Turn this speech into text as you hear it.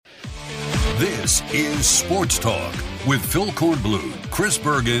This is Sports Talk with Phil Kornblut, Chris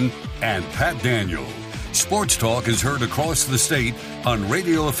Bergen, and Pat Daniel. Sports Talk is heard across the state on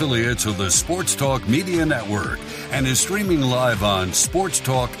radio affiliates of the Sports Talk Media Network and is streaming live on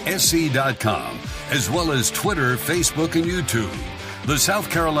sportstalksc.com, as well as Twitter, Facebook, and YouTube. The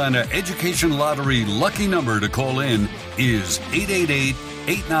South Carolina Education Lottery lucky number to call in is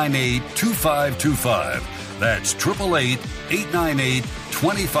 888-898-2525. That's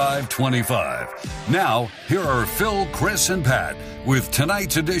 888-898-2525. Now, here are Phil, Chris, and Pat with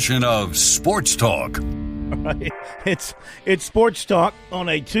tonight's edition of Sports Talk. Right. It's Sports Talk on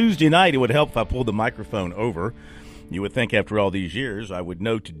a Tuesday night. It would help if I pulled the microphone over. You would think after all these years I would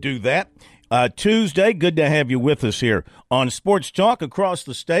know to do that. Tuesday, good to have you with us here on Sports Talk across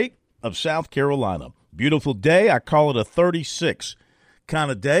the state of South Carolina. Beautiful day. I call it a 36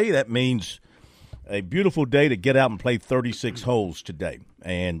 kind of day. That means a beautiful day to get out and play 36 holes today.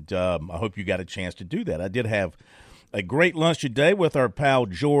 And I hope you got a chance to do that. I did have a great lunch today with our pal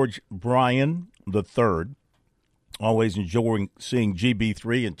George Bryan III. Always enjoying seeing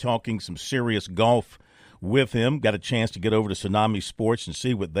GB3 and talking some serious golf with him. Got a chance to get over to Tsunami Sports and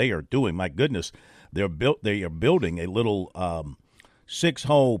see what they are doing. My goodness, they are building a little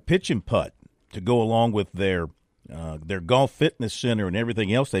 6-hole pitch and putt to go along with their golf fitness center and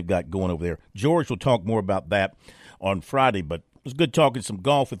everything else they've got going over there. George will talk more about that on Friday, but it was good talking some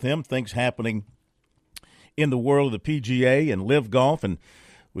golf with him. Things happening in the world of the PGA and Live Golf, and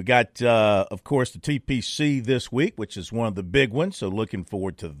we got, of course, the TPC this week, which is one of the big ones, so looking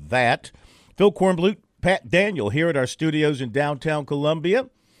forward to that. Phil Kornblut, Pat Daniel here at our studios in downtown Columbia,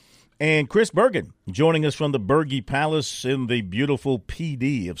 and Chris Bergen joining us from the Berge Palace in the beautiful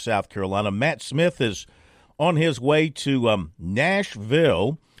PD of South Carolina. Matt Smith is on his way to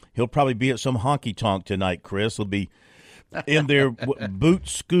Nashville. He'll probably be at some honky-tonk tonight, Chris. He'll be in their boot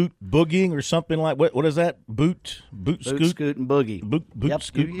scoot boogieing or something like what is that? Boot scoot and boogie. Boot yep,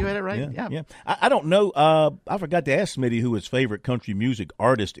 scoot. You had it right. Yeah. I don't know. I forgot to ask Smitty who his favorite country music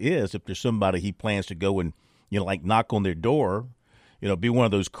artist is. If there's somebody he plans to go and like knock on their door, be one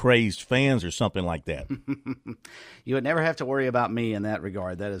of those crazed fans or something like that. You would never have to worry about me in that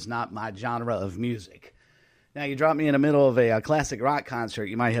regard. That is not my genre of music. Now, you drop me in the middle of a classic rock concert,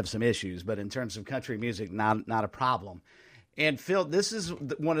 you might have some issues, but in terms of country music, not a problem. And, Phil, this is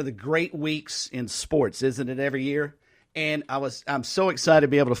one of the great weeks in sports, isn't it, every year? And I'm so excited to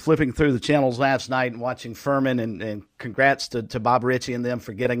be able to flipping through the channels last night and watching Furman, and congrats to Bob Ritchie and them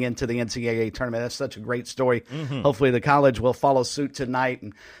for getting into the NCAA tournament. That's such a great story. Mm-hmm. Hopefully the college will follow suit tonight,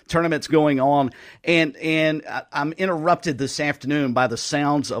 and tournaments going on. And I'm interrupted this afternoon by the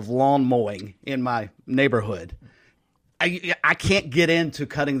sounds of lawn mowing in my neighborhood. I can't get into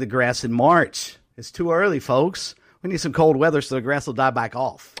cutting the grass in March. It's too early, folks. We need some cold weather so the grass will die back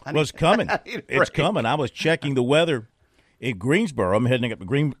off. It's coming. It's coming. I was checking the weather in Greensboro. I'm heading up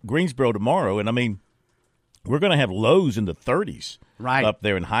to Greensboro tomorrow, and, we're going to have lows in the 30s up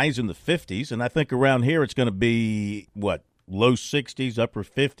there and highs in the 50s. And I think around here it's going to be, low 60s, upper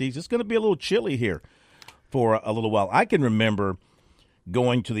 50s. It's going to be a little chilly here for a little while. I can remember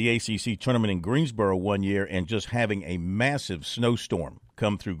going to the ACC tournament in Greensboro one year and just having a massive snowstorm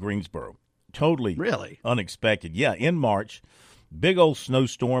come through Greensboro. Totally really unexpected. Yeah, in March, big old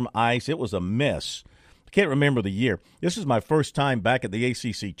snowstorm, ice. It was a mess. I can't remember the year. This is my first time back at the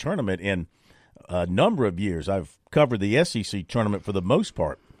ACC tournament in a number of years. I've covered the SEC tournament for the most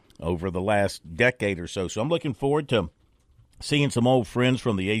part over the last decade or so. So I'm looking forward to seeing some old friends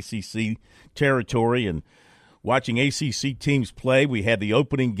from the ACC territory and watching ACC teams play. We had the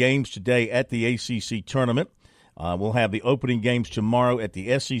opening games today at the ACC tournament. We'll have the opening games tomorrow at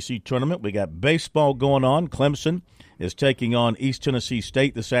the SEC tournament. We got baseball going on. Clemson is taking on East Tennessee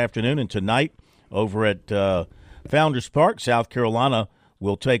State this afternoon, and tonight over at Founders Park, South Carolina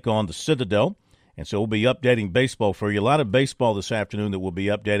will take on the Citadel. And so we'll be updating baseball for you. A lot of baseball this afternoon that we'll be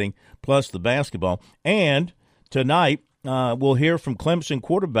updating, plus the basketball. And tonight we'll hear from Clemson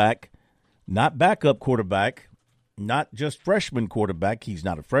quarterback, not backup quarterback, not just freshman quarterback. He's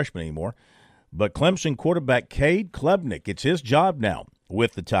not a freshman anymore. But Clemson quarterback Cade Klubnik, it's his job now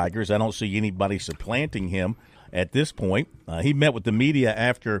with the Tigers. I don't see anybody supplanting him at this point. He met with the media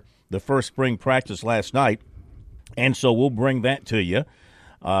after the first spring practice last night, and so we'll bring that to you.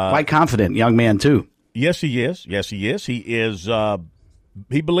 Quite confident young man, too. Yes, he is. He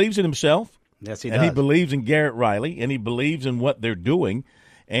believes in himself. Yes, he does. And he believes in Garrett Riley, and he believes in what they're doing.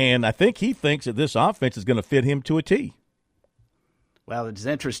 And I think he thinks that this offense is going to fit him to a T. Well, it's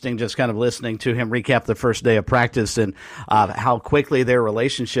interesting just kind of listening to him recap the first day of practice and how quickly their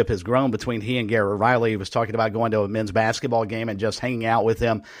relationship has grown between he and Garrett Riley. He was talking about going to a men's basketball game and just hanging out with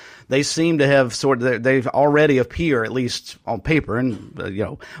him. They seem to have they've already appear, at least on paper, and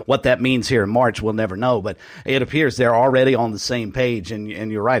what that means here in March, we'll never know, but it appears they're already on the same page, and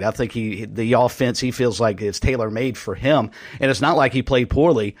you're right. I think the offense, he feels like it's tailor-made for him, and it's not like he played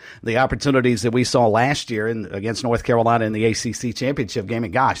poorly. The opportunities that we saw last year against North Carolina in the ACC championship game,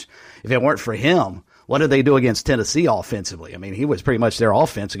 and gosh, if it weren't for him, what did they do against Tennessee offensively? I mean, he was pretty much their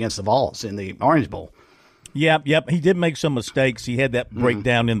offense against the Vols in the Orange Bowl. Yep. He did make some mistakes. He had that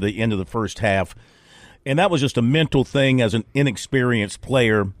breakdown in the end of the first half, and that was just a mental thing as an inexperienced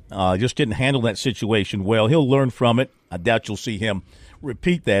player. Just didn't handle that situation well. He'll learn from it. I doubt you'll see him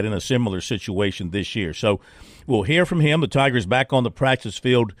repeat that in a similar situation this year. So we'll hear from him. The Tigers back on the practice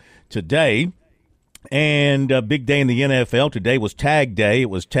field today, and a big day in the NFL. Today was Tag Day. It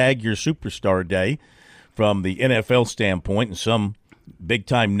was Tag Your Superstar Day from the NFL standpoint, and some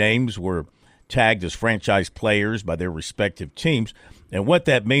big-time names were tagged as franchise players by their respective teams. And what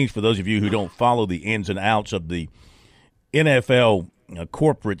that means for those of you who don't follow the ins and outs of the NFL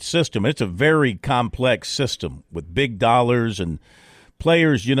corporate system, it's a very complex system with big dollars and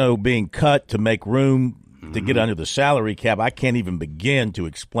players, being cut to make room to get under the salary cap. I can't even begin to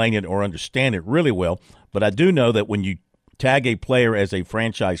explain it or understand it really well, but I do know that when you tag a player as a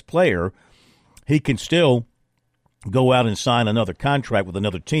franchise player, he can still go out and sign another contract with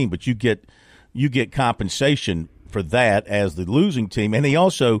another team, but you get compensation for that as the losing team. And he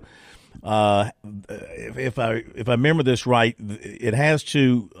also, if I remember this right, it has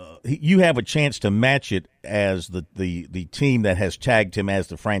to you have a chance to match it as the team that has tagged him as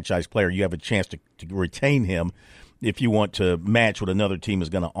the franchise player. You have a chance to retain him if you want to match what another team is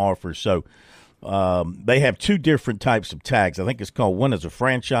going to offer. So they have two different types of tags. I think it's called, one is a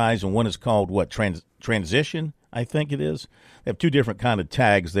franchise and one is called transition, I think it is. They have two different kind of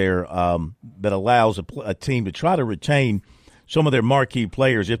tags there that allows a team to try to retain some of their marquee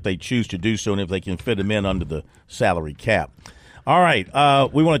players if they choose to do so and if they can fit them in under the salary cap. All right,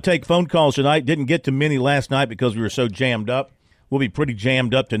 we want to take phone calls tonight. Didn't get to many last night because we were so jammed up. We'll be pretty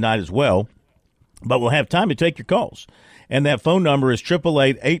jammed up tonight as well, but we'll have time to take your calls. And that phone number is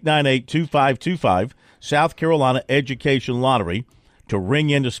 888-898-2525, South Carolina Education Lottery, to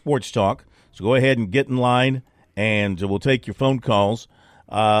ring into Sports Talk. So go ahead and get in line, and we'll take your phone calls.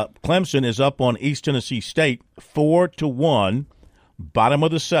 Clemson is up on East Tennessee State 4-1, bottom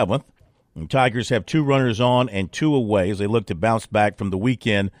of the seventh. And Tigers have two runners on and two away as they look to bounce back from the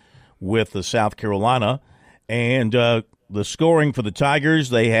weekend with the South Carolina. And the scoring for the Tigers,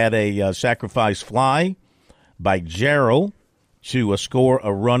 they had a sacrifice fly by Jarrell to score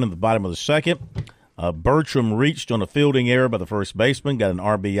a run in the bottom of the second. Bertram reached on a fielding error by the first baseman, got an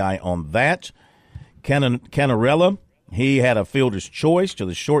RBI on that. Canarella, he had a fielder's choice to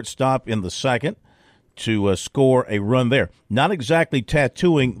the shortstop in the second to score a run there. Not exactly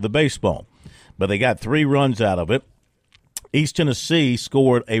tattooing the baseball, but they got 3 runs out of it. East Tennessee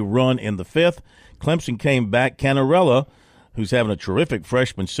scored a run in the fifth. Clemson came back. Canarella, who's having a terrific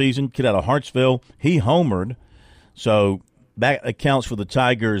freshman season, kid out of Hartsville, he homered. So that accounts for the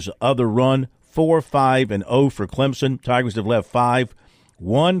Tigers' other run, 4-5-0 for Clemson. Tigers have left 5,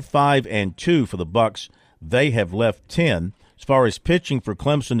 1-5-2 for the Bucks. They have left 10. As far as pitching for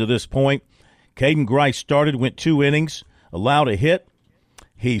Clemson to this point, Caden Grice started, went 2 innings, allowed a hit.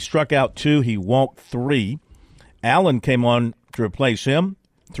 He struck out 2. He walked 3. Allen came on to replace him.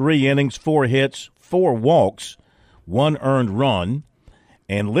 3 innings, 4 hits, 4 walks, 1 earned run.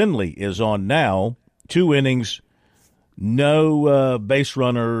 And Lindley is on now, 2 innings, no base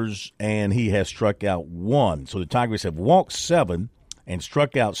runners, and he has struck out 1. So the Tigers have walked 7 and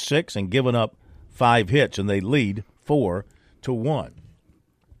struck out 6 and given up 5 hits, and they lead 4-1.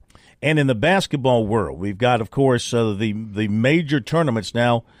 And in the basketball world, we've got, of course, the major tournaments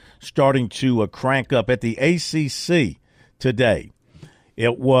now starting to crank up. At the ACC today,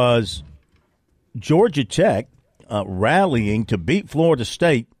 it was Georgia Tech rallying to beat Florida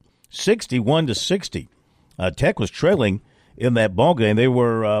State 61-60. Tech was trailing in that ballgame. They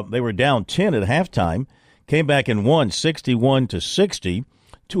were down 10 at halftime, came back and won 61-60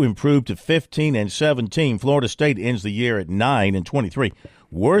 to improve to 15-17. Florida State ends the year at 9-23.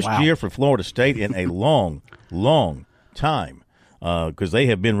 Worst year for Florida State in a long, long time because they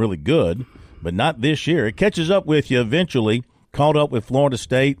have been really good, but not this year. It catches up with you eventually. Caught up with Florida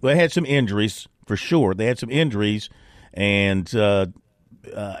State. They had some injuries for sure. They had some injuries, and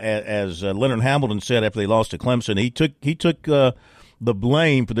as Leonard Hamilton said after they lost to Clemson, he took the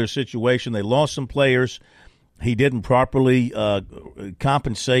blame for their situation. They lost some players. he didn't properly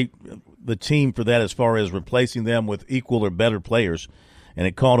compensate the team for that as far as replacing them with equal or better players, and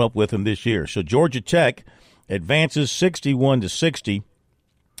it caught up with him this year. So Georgia Tech advances 61-60,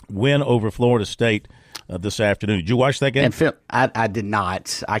 win over Florida State this afternoon. Did you watch that game? And Phil, I did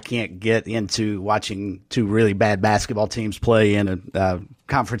not. I can't get into watching two really bad basketball teams play in a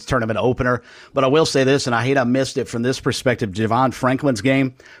conference tournament opener. But I will say this, and I hate I missed it from this perspective. Javon Franklin's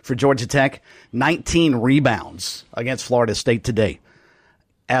game for Georgia Tech, 19 rebounds against Florida State today,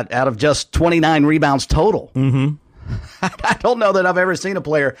 out of just 29 rebounds total. Mm-hmm. I don't know that I've ever seen a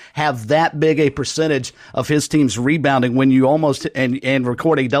player have that big a percentage of his team's rebounding when you almost and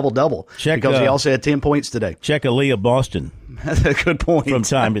record a double-double. Because he also had 10 points today. Check Aaliyah Boston. That's a good point. From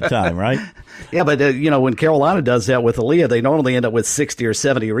time to time, right? Yeah, but when Carolina does that with Aaliyah, they normally end up with 60 or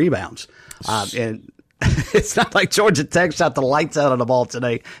 70 rebounds. And it's not like Georgia Tech shot the lights out of the ball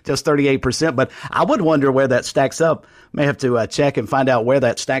today, just 38%. But I would wonder where that stacks up. May have to check and find out where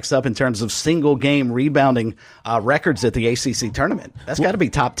that stacks up in terms of single-game rebounding records at the ACC tournament. That's got to be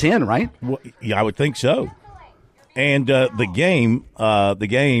top 10, right? Well, yeah, I would think so. And the game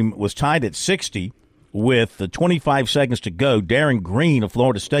was tied at 60 with 25 seconds to go. Darren Green of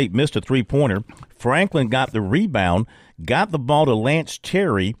Florida State missed a three-pointer. Franklin got the rebound, got the ball to Lance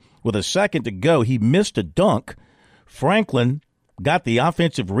Terry with a second to go. He missed a dunk. Franklin got the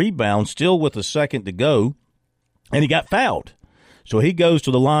offensive rebound still with a second to go, and he got fouled. So he goes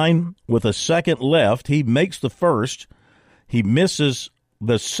to the line with a second left. He makes the first. He misses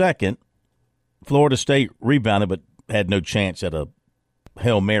the second. Florida State rebounded but had no chance at a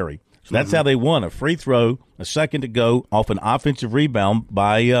Hail Mary. So that's how they won. A free throw, a second to go off an offensive rebound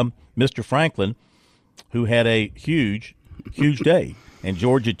by Mr. Franklin, who had a huge day. And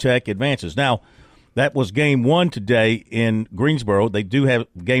Georgia Tech advances. Now, that was game one today in Greensboro. They do have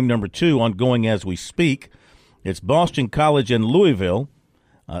game number 2 ongoing as we speak. It's Boston College and Louisville.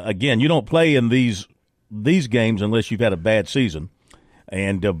 Again, you don't play in these games unless you've had a bad season.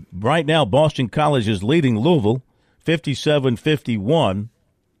 And right now, Boston College is leading Louisville 57-51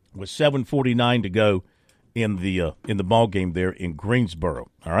 with 7:49 to go in the ball game there in Greensboro.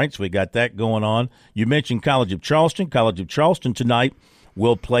 All right, so we got that going on. You mentioned College of Charleston. College of Charleston tonight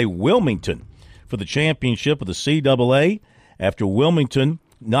will play Wilmington for the championship of the CAA after Wilmington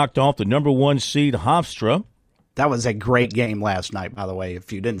knocked off the number 1 seed Hofstra. That was a great game last night, by the way,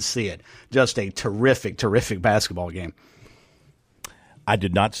 if you didn't see it. Just a terrific, terrific basketball game. I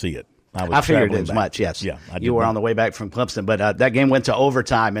did not see it. I figured as much, yes. Yeah, you were on the way back from Clemson, but that game went to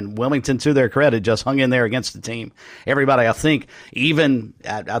overtime, and Wilmington, to their credit, just hung in there against the team. Everybody, I think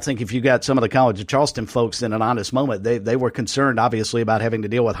if you got some of the College of Charleston folks in an honest moment, they were concerned, obviously, about having to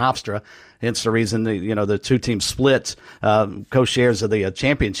deal with Hofstra, hence the reason the two teams split co-shares of the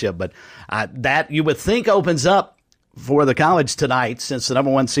championship. But that you would think opens up for the college tonight, since the number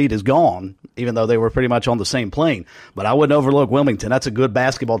 1 seed is gone, even though they were pretty much on the same plane. But I wouldn't overlook Wilmington. That's a good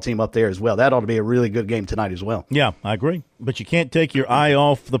basketball team up there as well. That ought to be a really good game tonight as well. Yeah, I agree. But you can't take your eye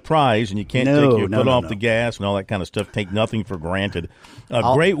off the prize, and you can't take your foot off the gas and all that kind of stuff. Take nothing for granted.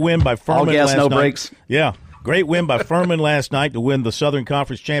 Great win by Furman all gas, last no night. brakes. Yeah, great win by Furman last night to win the Southern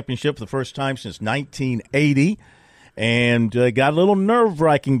Conference Championship for the first time since 1980. And got a little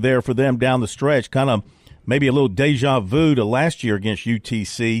nerve-wracking there for them down the stretch, kind of maybe a little deja vu to last year against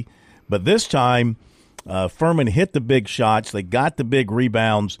UTC. But this time, Furman hit the big shots. They got the big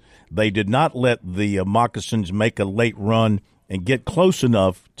rebounds. They did not let the Moccasins make a late run and get close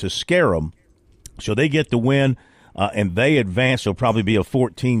enough to scare them. So they get the win, and they advance. They'll probably be a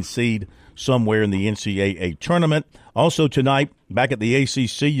 14 seed somewhere in the NCAA tournament. Also tonight, back at the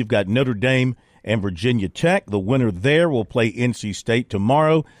ACC, you've got Notre Dame and Virginia Tech. The winner there will play NC State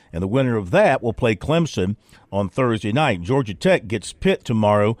tomorrow, and the winner of that will play Clemson on Thursday night. Georgia Tech gets Pitt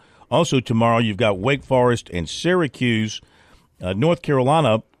tomorrow. Also tomorrow, you've got Wake Forest and Syracuse. North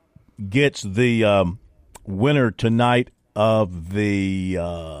Carolina gets the winner tonight of the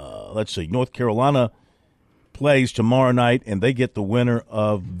North Carolina plays tomorrow night, and they get the winner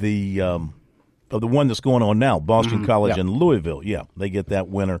of the one that's going on now, Boston College and Louisville. Yeah, they get that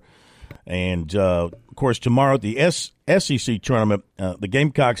winner. And, of course, tomorrow at the SEC tournament, the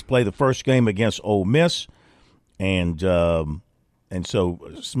Gamecocks play the first game against Ole Miss. And so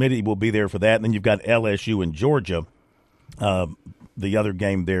Smitty will be there for that. And then you've got LSU and Georgia, the other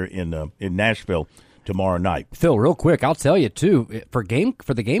game there in Nashville tomorrow night. Phil, real quick, I'll tell you, too, for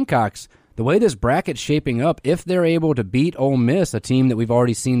the Gamecocks, the way this bracket's shaping up, if they're able to beat Ole Miss, a team that we've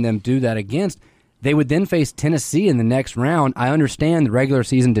already seen them do that against, they would then face Tennessee in the next round. I understand the regular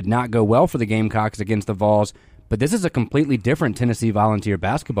season did not go well for the Gamecocks against the Vols, But this is a completely different Tennessee Volunteer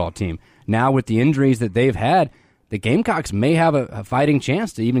basketball team. Now with the injuries that they've had, the Gamecocks may have a fighting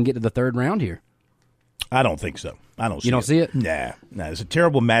chance to even get to the third round here. I don't think so. I don't see it. You don't see it? Nah. It's a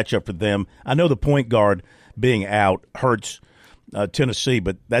terrible matchup for them. I know the point guard being out hurts Tennessee,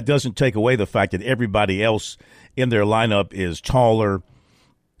 but that doesn't take away the fact that everybody else in their lineup is taller,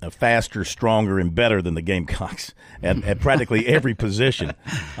 faster, stronger, and better than the Gamecocks at practically every position.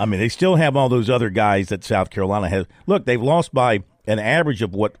 I mean, they still have all those other guys that South Carolina has. Look, they've lost by an average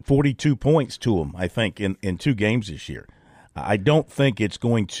of, 42 points to them, I think, in 2 games this year. I don't think it's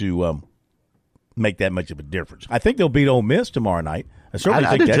going to make that much of a difference. I think they'll beat Ole Miss tomorrow night. I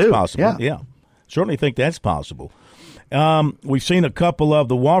certainly think that's possible. Yeah. Certainly think that's possible. We've seen a couple of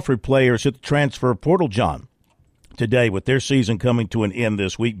the Wofford players hit the transfer portal, John, today with their season coming to an end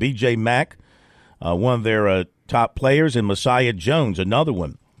this week. B.J. Mack, one of their top players, and Messiah Jones, another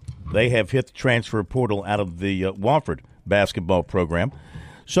one. They have hit the transfer portal out of the Wofford basketball program.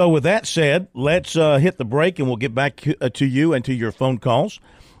 So with that said, let's hit the break, and we'll get back to you and to your phone calls.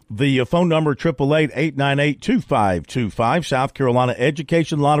 The phone number, 888-898-2525, South Carolina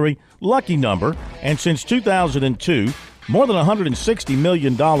Education Lottery lucky number. And since 2002, more than $160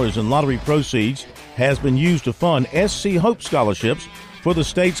 million in lottery proceeds has been used to fund SC Hope scholarships for the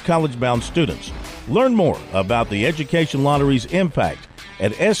state's college-bound students. Learn more about the Education Lottery's impact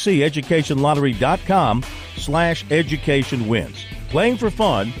at scheducationlottery.com/educationwins. Playing for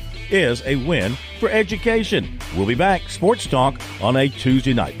fun is a win for education. We'll be back. Sports Talk on a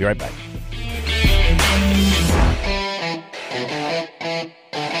Tuesday night. Be right back.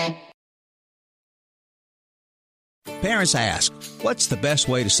 Parents ask, what's the best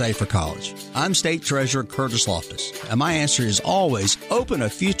way to save for college? I'm State Treasurer Curtis Loftus, and my answer is always open a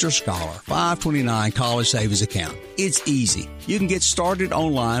Future Scholar 529 college savings account. It's easy. You can get started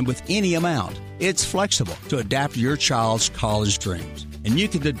online with any amount. It's flexible to adapt to your child's college dreams. And you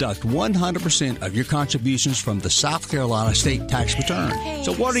can deduct 100% of your contributions from the South Carolina state tax return.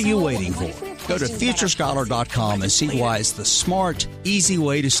 So what are you waiting for? Go to FutureScholar.com and see why it's the smart, easy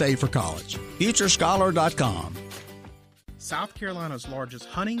way to save for college. FutureScholar.com. South Carolina's largest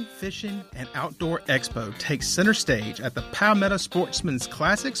hunting, fishing, and outdoor expo takes center stage at the Palmetto Sportsman's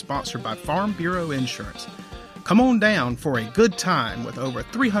Classic, sponsored by Farm Bureau Insurance. Come on down for a good time with over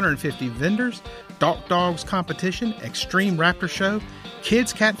 350 vendors, dogs competition, extreme raptor show,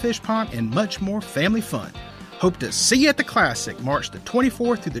 kids catfish pond, and much more family fun. Hope to see you at the Classic, March the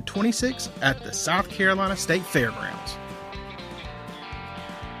 24th through the 26th at the South Carolina State Fairgrounds.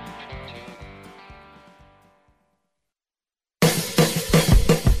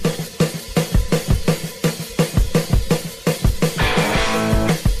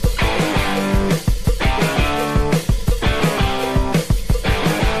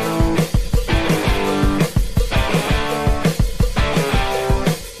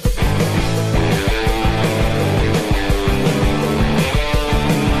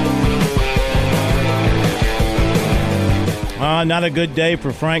 Not a good day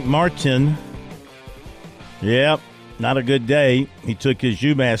for Frank Martin. Yep, not a good day. He took his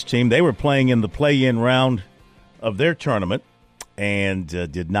UMass team. They were playing in the play-in round of their tournament and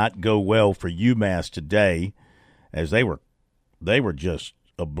did not go well for UMass today, as they were just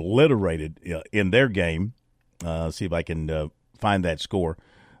obliterated in their game. See if I can find that score.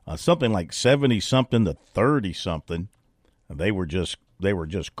 Something like 70-something to 30-something. They were just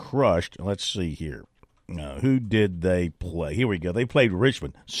crushed. Let's see here. Who did they play? Here we go. They played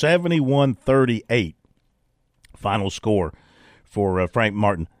Richmond, 71-38. Final score for Frank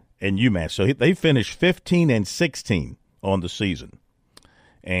Martin and UMass. So they finished 15-16 on the season,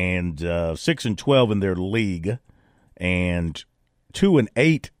 and 6-12 in their league, and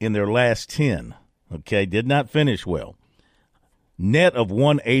 2-8 in their last 10. Okay, did not finish well. Net of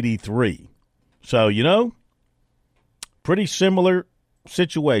 183. So pretty similar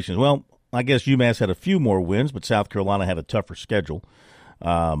situations. Well, I guess UMass had a few more wins, but South Carolina had a tougher schedule.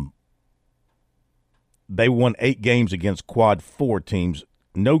 They won 8 games against Quad 4 teams,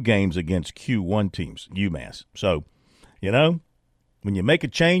 no games against Q1 teams, UMass. So, when you make a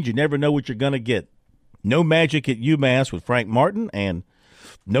change, you never know what you're going to get. No magic at UMass with Frank Martin, and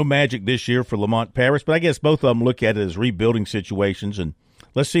no magic this year for Lamont Paris. But I guess both of them look at it as rebuilding situations, and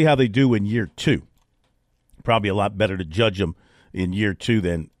let's see how they do in year 2. Probably a lot better to judge them in year 2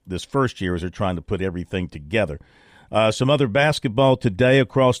 than this first year as they're trying to put everything together. Some other basketball today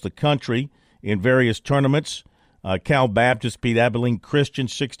across the country in various tournaments. Cal Baptist beat Abilene Christian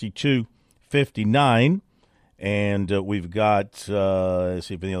 62-59. And we've got, let's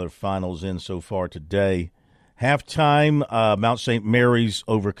see if any other finals in so far today. Halftime, Mount St. Mary's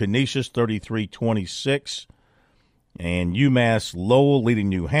over Canisius 33-26. And UMass Lowell leading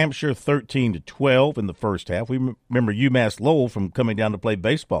New Hampshire 13-12 in the first half. We remember UMass Lowell from coming down to play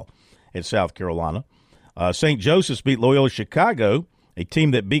baseball at South Carolina. St. Joseph's beat Loyola Chicago, a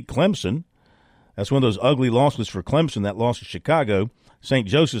team that beat Clemson. That's one of those ugly losses for Clemson, that loss to Chicago. St.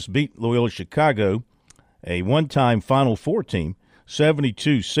 Joseph's beat Loyola Chicago, a one-time Final Four team,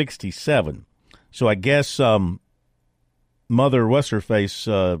 72-67. So I guess Mother What's-Her-Face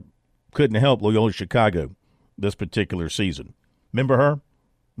couldn't help Loyola Chicago this particular season. Remember her?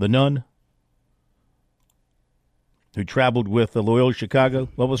 The nun who traveled with Loyola Chicago?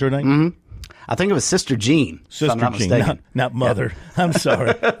 What was her name? Mm-hmm. I think it was Sister Jean. Sister Jean, not Mother. Yeah. I'm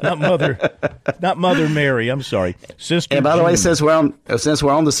sorry. Not Mother Mary. I'm sorry. Sister And by Jean. the way, since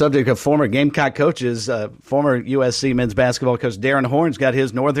we're on the subject of former Gamecock coaches, former USC men's basketball coach Darren Horn's got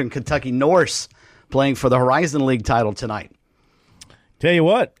his Northern Kentucky Norse playing for the Horizon League title tonight. Tell you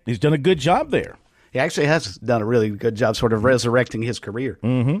what, he's done a good job there. He actually has done a really good job sort of resurrecting his career.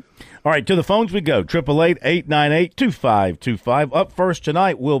 Mm-hmm. All right, to the phones we go. 888-898-2525. Up first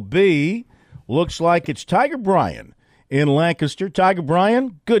tonight will be, looks like it's Tiger Bryan in Lancaster. Tiger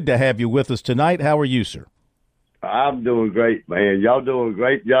Bryan, good to have you with us tonight. How are you, sir? I'm doing great, man. Y'all doing a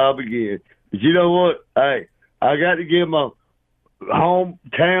great job again. But you know what? Hey, I got to give my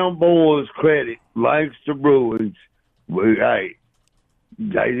hometown boys credit. Lancaster Bruins, they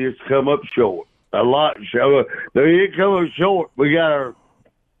just come up short. A lot short. They didn't come up short. We got our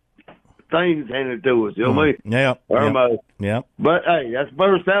things handed to us. You know what I mean? Yeah. Almost. Yeah. But hey, that's the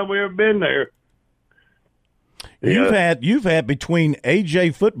first time we ever been there. You've had between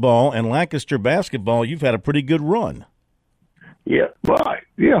AJ football and Lancaster basketball, you've had a pretty good run. Yeah, right.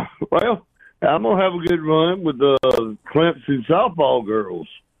 Yeah. Well, I'm gonna have a good run with the Clemson softball girls.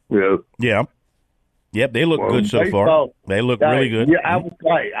 Yeah. Yep, they look good so far. They look really good. Yeah, I was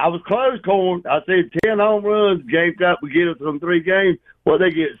close, Corn. I said 10 home runs. Gamecock would get us from 3 games. Well,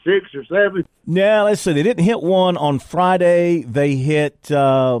 they get 6 or 7. Yeah, let's see. They didn't hit one on Friday. They hit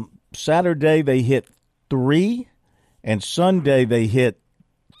Saturday. They hit 3, and Sunday they hit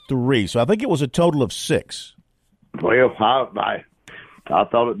 3. So I think it was a total of 6. Well, I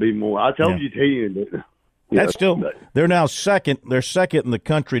thought it'd be more. I told you 10. Didn't I? That's they're now second. They're second in the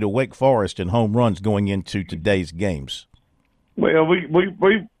country to Wake Forest in home runs going into today's games. Well, we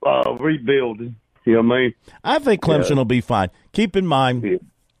rebuilding. You know what I mean? I think Clemson will be fine. Keep in mind,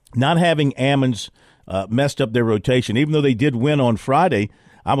 not having Ammons messed up their rotation. Even though they did win on Friday,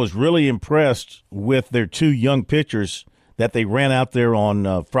 I was really impressed with their 2 young pitchers that they ran out there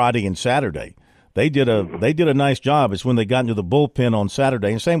on Friday and Saturday. They did a nice job. It's when they got into the bullpen on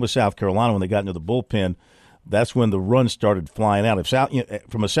Saturday, and same with South Carolina when they got into the bullpen. That's when the runs started flying out.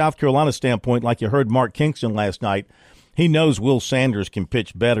 From a South Carolina standpoint, like you heard Mark Kingston last night, he knows Will Sanders can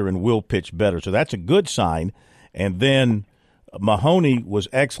pitch better and will pitch better. So that's a good sign. And then Mahoney was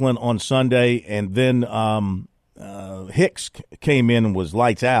excellent on Sunday, and then Hicks came in and was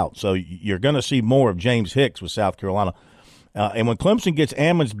lights out. So you're going to see more of James Hicks with South Carolina. And when Clemson gets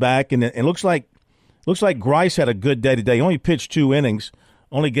Ammons back, and it looks like Grice had a good day today. He only pitched 2 innings.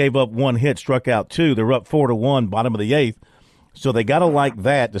 Only gave up 1 hit, struck out 2. They're up 4-1, bottom of the 8th. So they got to like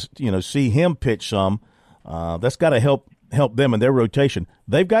that to see him pitch some. That's got to help them in their rotation.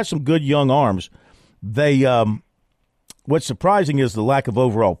 They've got some good young arms. They what's surprising is the lack of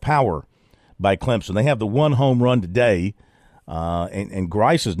overall power by Clemson. They have the 1 home run today, and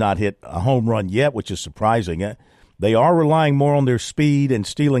Grice has not hit a home run yet, which is surprising. They are relying more on their speed and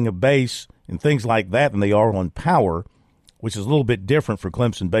stealing a base and things like that than they are on power, which is a little bit different for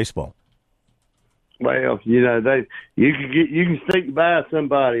Clemson baseball. Well, you can sneak by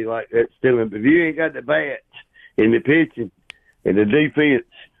somebody like that stealing, but if you ain't got the bats and the pitching and the defense,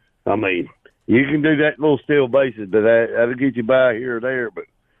 I mean, you can do that little steal bases, but that'll get you by here or there. But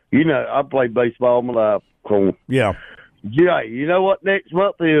I played baseball all my life. Cool. Yeah. Yeah, you know what next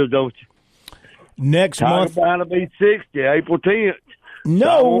month is, don't you? Next month, Tiger Bryan will be 60, April 10th.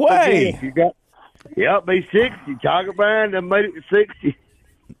 No way. It'll be 60. Tiger Bryan done made it to 60.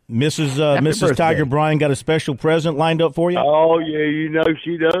 Mrs. Tiger Bryan got a special present lined up for you? Oh, yeah, you know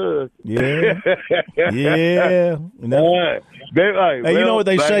she does. Yeah. Yeah. Hey, you know what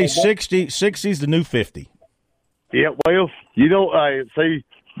they say, 60's the new 50. Yeah, well, see,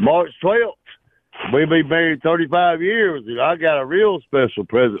 March 12th, we'll be married 35 years, and I got a real special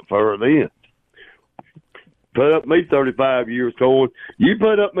present for her then. Put up me 35 years, Cohen. You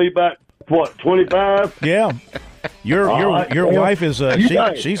put up me about, 25? Yeah. Your wife is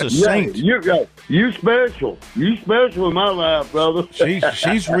she's a saint. You special. You special in my life, brother.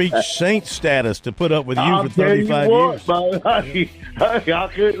 She's reached saint status to put up with you for 35 years. Hey, I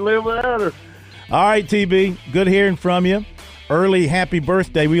couldn't live without her. All right, TB, good hearing from you. Early happy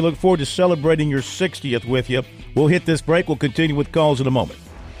birthday. We look forward to celebrating your 60th with you. We'll hit this break. We'll continue with calls in a moment.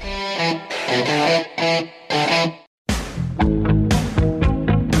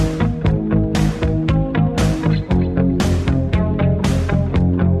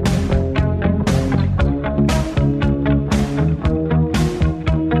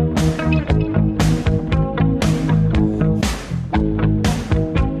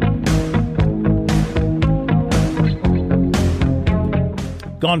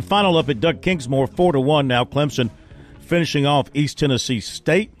 Gone final up at Doug Kingsmore, 4-1 now. Clemson finishing off East Tennessee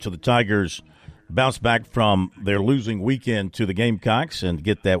State. So the Tigers bounce back from their losing weekend to the Gamecocks and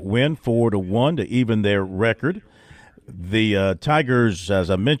get that win, 4-1 to even their record. The Tigers, as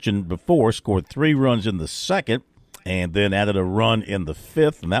I mentioned before, scored 3 runs in the second and then added a run in the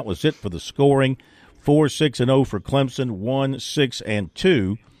fifth, and that was it for the scoring. 4-6-0 for Clemson,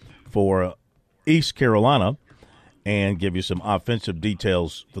 1-6-2 for East Carolina. And give you some offensive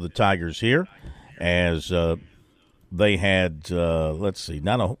details for the Tigers here, as they had, let's see,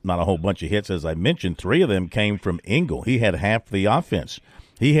 not a whole bunch of hits. As I mentioned, 3 of them came from Engel. He had half the offense.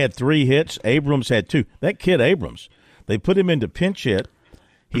 He had 3 hits. Abrams had 2. That kid Abrams, they put him into pinch hit.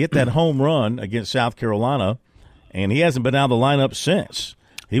 He hit that home run against South Carolina, and he hasn't been out of the lineup since.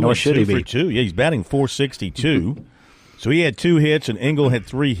 He went 2 for 2. Yeah, he's batting .462. So he had 2 hits, and Engel had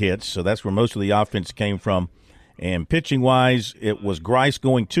 3 hits. So that's where most of the offense came from. And pitching-wise, it was Grice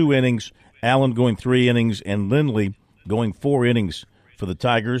going 2 innings, Allen going 3 innings, and Lindley going 4 innings for the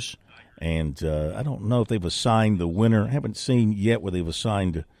Tigers. And I don't know if they've assigned the winner. I haven't seen yet where they've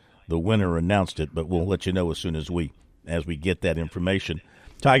assigned the winner or announced it, but we'll let you know as soon as we get that information.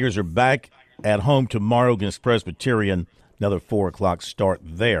 Tigers are back at home tomorrow against Presbyterian. Another 4 o'clock start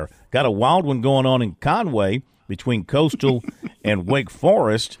there. Got a wild one going on in Conway between Coastal and Wake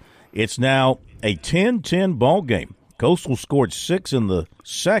Forest. It's now a 10-10 ball game. Coastal scored 6 in the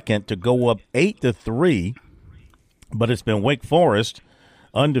second to go up 8-3, but it's been Wake Forest,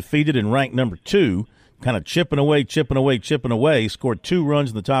 undefeated and ranked number 2, kind of chipping away. Scored 2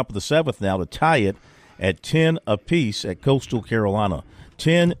 runs in the top of the 7th now to tie it at 10 apiece at Coastal Carolina.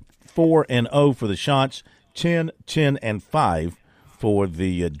 10-4-0 for the Shots, 10-10-5 for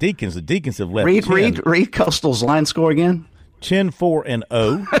the Deacons. The Deacons have left. Read Coastal's line score again.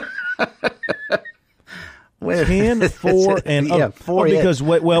 10-4-0.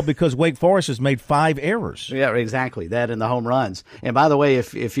 10-4-0. Because Wake Forest has made 5 errors. Yeah, exactly. That and the home runs. And by the way,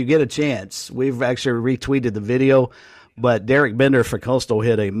 if you get a chance, we've actually retweeted the video, but Derek Bender for Coastal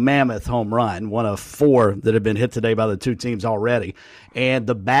hit a mammoth home run, one of 4 that have been hit today by the 2 teams already. And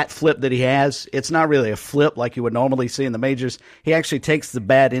the bat flip that he has, it's not really a flip like you would normally see in the majors. He actually takes the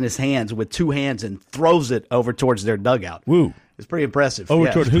bat in his hands with 2 hands and throws it over towards their dugout. Woo. It's pretty impressive. Over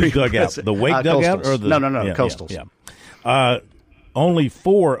toward whose dugout? Impressive. The Wake dugout? Or the, No, Coastals. Yeah. Only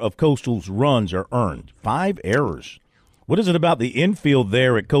 4 of Coastal's runs are earned. 5 errors. What is it about the infield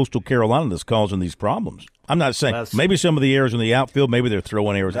there at Coastal Carolina that's causing these problems? I'm not saying maybe some of the errors in the outfield, maybe they're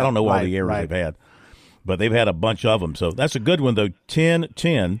throwing errors. I don't know all the errors they've had, but they've had a bunch of them. So that's a good one, though.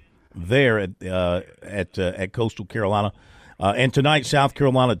 10-10 there at Coastal Carolina. And tonight, South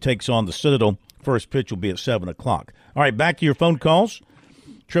Carolina takes on the Citadel. First pitch will be at 7 o'clock. All right, back to your phone calls.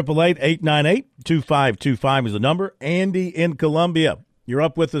 888-898-2525 is the number. Andy in Columbia, you're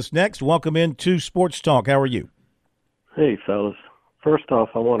up with us next. Welcome into Sports Talk. How are you? Hey, fellas. First off,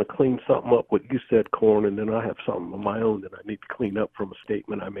 I want to clean something up what you said, Corn, and then I have something of my own that I need to clean up from a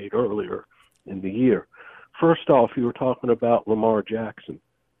statement I made earlier in the year. First off, you were talking about Lamar Jackson.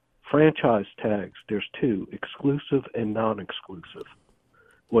 Franchise tags, there's 2, exclusive and non-exclusive.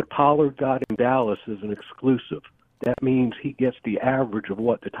 What Pollard got in Dallas is an exclusive. That means he gets the average of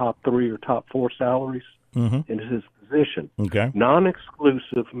what the top 3 or top 4 salaries in his position. Okay.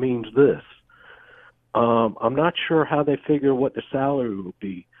 Non-exclusive means this. I'm not sure how they figure what the salary will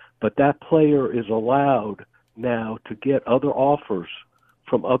be, but that player is allowed now to get other offers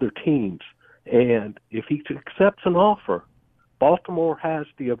from other teams. And if he accepts an offer, Baltimore has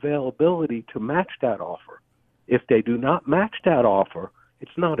the availability to match that offer. If they do not match that offer,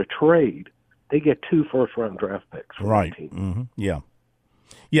 it's not a trade. They get 2 first-round draft picks from the team. Mm-hmm. Yeah.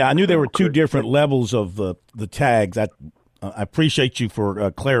 Yeah, I knew there were 2 different levels of the tags. I appreciate you for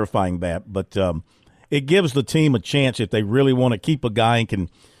clarifying that, but it gives the team a chance if they really want to keep a guy and can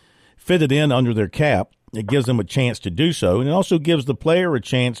fit it in under their cap. It gives them a chance to do so, and it also gives the player a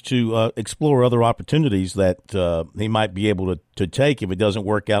chance to explore other opportunities that he might be able to take if it doesn't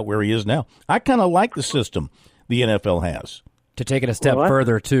work out where he is now. I kind of like the system the NFL has. To take it a step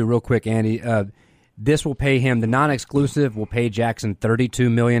further, too, real quick, Andy, this will pay him, the non-exclusive will pay Jackson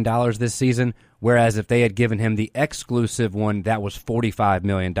 $32 million this season, whereas if they had given him the exclusive one, that was $45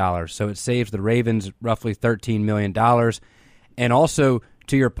 million. So it saves the Ravens roughly $13 million. And also,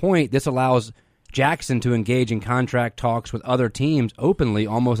 to your point, this allows Jackson to engage in contract talks with other teams openly,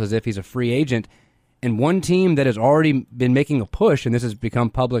 almost as if he's a free agent. And one team that has already been making a push, and this has become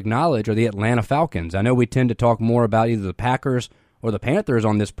public knowledge, are the Atlanta Falcons. I know we tend to talk more about either the Packers or the Panthers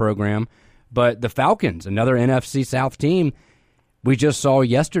on this program, but the Falcons, another NFC South team, we just saw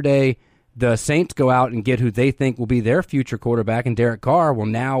yesterday the Saints go out and get who they think will be their future quarterback in Derek Carr. Well,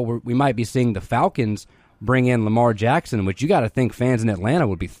 now we might be seeing the Falcons bring in Lamar Jackson, which you got to think fans in Atlanta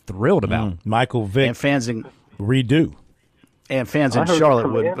would be thrilled about. Michael Vick and fans in redo. And fans in Charlotte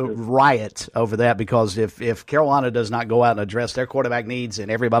would riot over that, because if Carolina does not go out and address their quarterback needs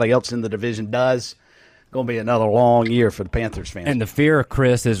and everybody else in the division does, going to be another long year for the Panthers fans. And the fear,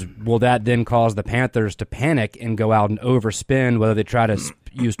 Chris, is will that then cause the Panthers to panic and go out and overspend, whether they try to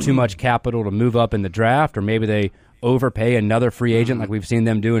use too much capital to move up in the draft, or maybe they overpay another free agent like we've seen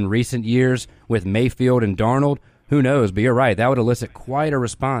them do in recent years with Mayfield and Darnold. Who knows? But you're right. That would elicit quite a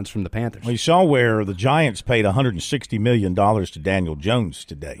response from the Panthers. We saw where the Giants paid $160 million to Daniel Jones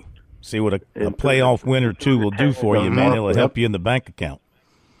today. See what a playoff win or two will do for you, man. It'll help you in the bank account.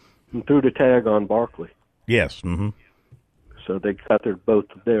 And threw the tag on Barkley. Yes. Mm-hmm. So they got their both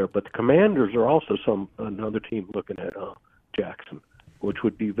there. But the Commanders are also another team looking at Jackson, which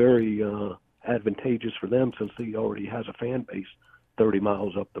would be very advantageous for them since he already has a fan base 30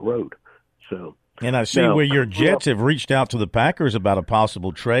 miles up the road. So. And I see where your Jets have reached out to the Packers about a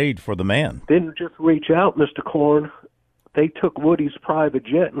possible trade for the man. Didn't just reach out, Mr. Korn. They took Woody's private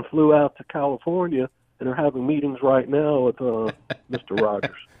jet and flew out to California and are having meetings right now with Mr.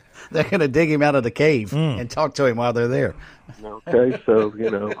 Rogers. They're going to dig him out of the cave and talk to him while they're there. Okay, so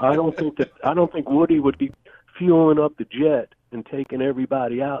I don't think Woody would be fueling up the jet and taking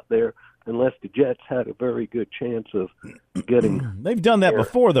everybody out there unless the Jets had a very good chance of getting. They've done that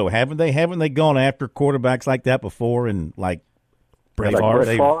before, though, haven't they? Haven't they gone after quarterbacks like that before? And like Brett Favre?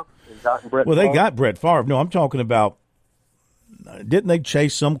 They got Brett Favre. No, I'm talking about. Didn't they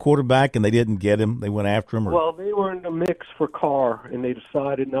chase some quarterback and they didn't get him? They went after him. Well, they were in the mix for Carr, and they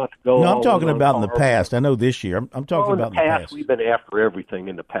decided not to go. No, I'm talking about in the past. I know this year. I'm talking about in the past. We've been after everything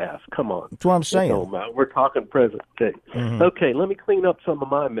in the past. Come on. That's what I'm saying. We're talking present day. Mm-hmm. Okay, let me clean up some of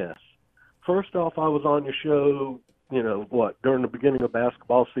my mess. First off, I was on your show, during the beginning of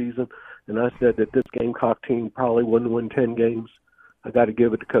basketball season, and I said that this Gamecock team probably wouldn't win 10 games. I got to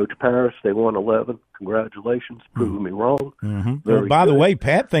give it to Coach Paris. They won 11. Congratulations. Proving me wrong. Mm-hmm. By the way,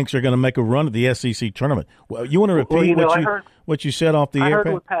 Pat thinks they're going to make a run at the SEC tournament. Well, you want to repeat what you said off the air, Pat? I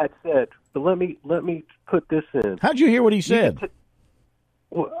heard what Pat said, but let me put this in. How'd you hear what he said?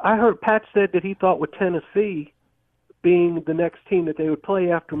 I heard Pat said that he thought with Tennessee being the next team that they would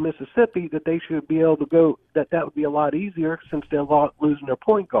play after Mississippi, that they should be able to go, that would be a lot easier since they're losing their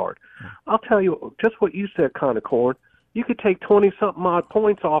point guard. I'll tell you, just what you said, Korn. You could take 20-something odd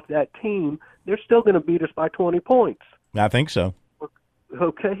points off that team. They're still going to beat us by 20 points. I think so.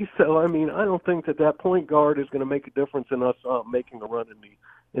 Okay, so, I don't think that point guard is going to make a difference in us making a run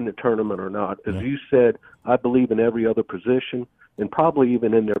in the tournament or not. As you said, I believe in every other position, and probably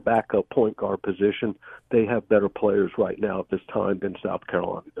even in their backup point guard position, they have better players right now at this time than South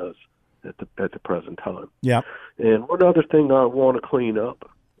Carolina does at the present time. Yeah. And one other thing I want to clean up,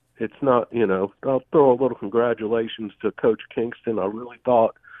 it's not, I'll throw a little congratulations to Coach Kingston. I really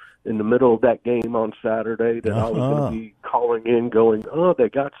thought in the middle of that game on Saturday that I was going to be calling in going, they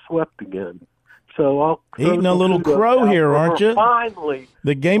got swept again. So I'll eating a little crow here, aren't you? Finally.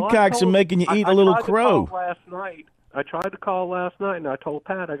 The Gamecocks are making you eat a little crow. I tried to call last night, and I told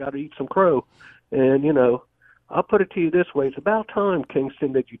Pat I got to eat some crow. And, I'll put it to you this way. It's about time,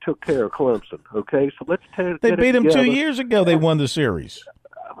 Kingston, that you took care of Clemson, okay? So let's take it. They beat them 2 years ago. They won the series.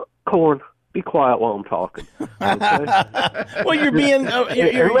 Korn, be quiet while I'm talking. Okay? Well, you're being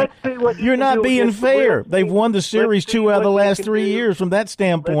you're not being fair. They've won the series 2 out of the last 3 years. From that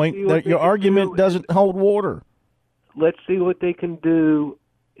standpoint, your argument doesn't hold water. Let's see what they can do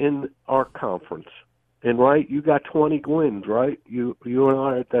in our conference. And you got 20 wins, right? You and I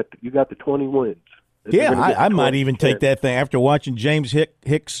are at that. You got the 20 wins. Yeah, I might even take that thing after watching James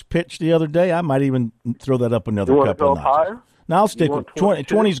Hicks pitch the other day. I might even throw that up another couple of notches. Higher? No, I'll stick with 20.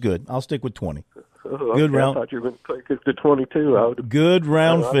 20's good. I'll stick with 20. Okay, good round. I thought you were going to take it to 22. Good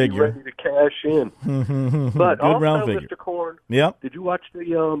round figure. Ready to cash in. But good also, round figure. Mr. Korn, yep. Did you watch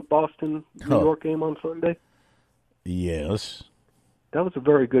the Boston New York game on Sunday? Yes. That was a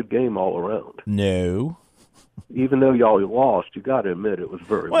very good game all around. No. Even though y'all lost, you got to admit it was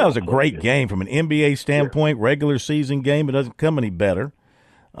very well. It was a great game from an NBA standpoint, regular season game. It doesn't come any better.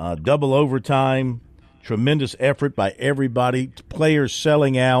 double overtime, tremendous effort by everybody, players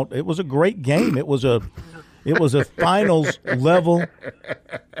selling out. It was a great game. It was a finals level.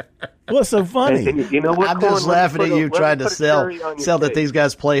 What's so funny? And you know what, I'm just laughing at you trying to sell that these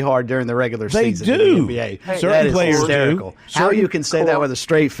guys play hard during the regular season. They do. In the NBA. Certain that is players hysterical. do. How you can say that with a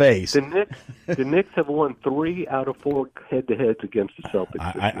straight face? The Knicks have won 3 out of 4 head-to-heads against the Celtics.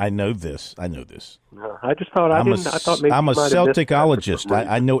 I know this. I just thought I'm a Celticologist.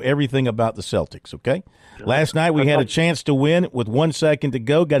 I know everything about the Celtics, okay? Last night we had a chance to win with 1 second to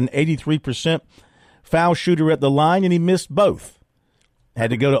go, got an 83% foul shooter at the line, and he missed both.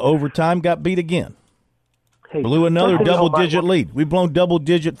 Had to go to overtime, got beat again. Blew another double-digit lead. We've blown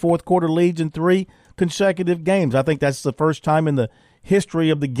double-digit fourth-quarter leads in 3 consecutive games. I think that's the first time in the history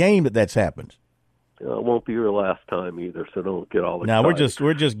of the game that's happened. It won't be your last time either, so don't get all excited. Now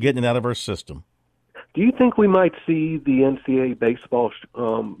we're just getting it out of our system. Do you think we might see the NCAA baseball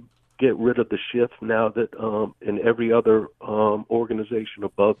get rid of the shift now that in every other organization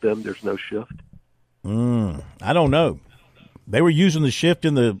above them there's no shift? I don't know. They were using the shift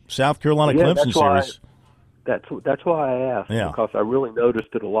in the South Carolina Clemson series. That's why I asked, because I really noticed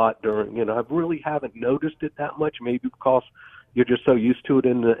it a lot during, I really haven't noticed it that much, maybe because you're just so used to it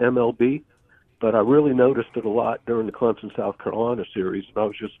in the MLB, but I really noticed it a lot during the Clemson-South Carolina series, and I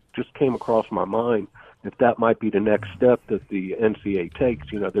was just came across my mind if that might be the next step that the NCAA takes.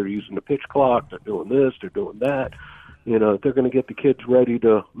 They're using the pitch clock, they're doing this, they're doing that. If they're going to get the kids ready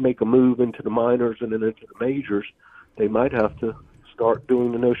to make a move into the minors and then into the majors, they might have to start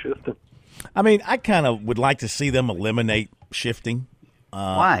doing the no shifting. I mean, I kind of would like to see them eliminate shifting.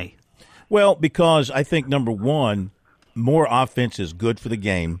 Why? Well, because I think, number one, more offense is good for the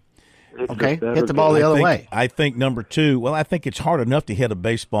game. Okay, hit the ball the other way. I think, number two, I think it's hard enough to hit a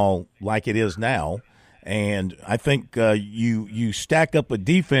baseball like it is now. And I think you stack up a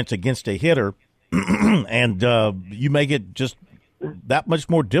defense against a hitter and you make it just that much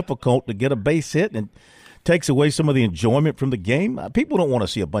more difficult to get a base hit, and takes away some of the enjoyment from the game. People don't want to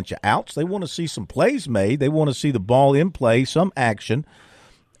see a bunch of outs. They want to see some plays made. They want to see the ball in play, some action.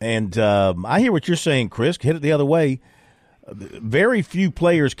 And I hear what you're saying, Chris. Hit it the other way. Very few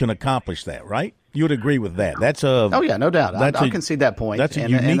players can accomplish that, right? You would agree with that. That's no doubt. I concede that point. That's a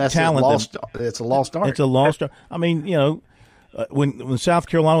unique talent. It's a lost art. It's a lost art. I mean, when South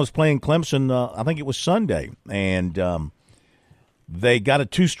Carolina was playing Clemson, I think it was Sunday, and they got a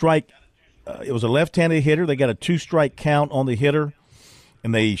 2-strike. It was a left-handed hitter. They got a 2-strike count on the hitter,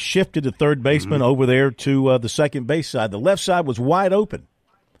 and they shifted the third baseman over there to the second base side. The left side was wide open.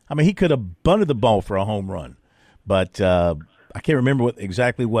 I mean, he could have bunted the ball for a home run, but I can't remember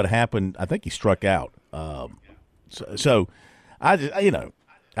exactly what happened. I think he struck out. So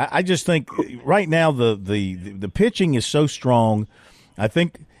I just think right now the pitching is so strong. I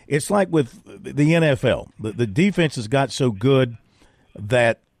think it's like with the NFL. The defense has got so good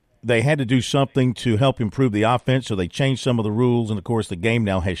that they had to do something to help improve the offense, so they changed some of the rules. And, of course, the game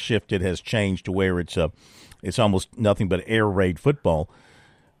now has shifted, has changed to where it's almost nothing but air raid football.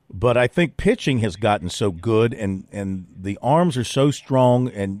 But I think pitching has gotten so good, and the arms are so strong.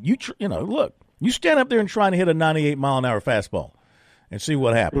 And, look, you stand up there and try to hit a 98-mile-an-hour fastball and see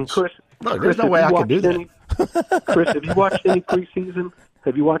what happens. And Chris, there's no way I can do that. Chris, have you watched any preseason?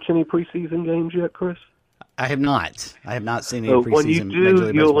 Have you watched any preseason games yet, Chris? I have not. I have not seen any preseason. When you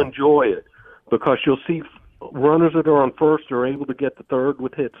do, you'll enjoy it because you'll see runners that are on first are able to get the third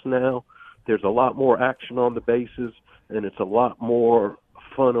with hits now. There's a lot more action on the bases, and it's a lot more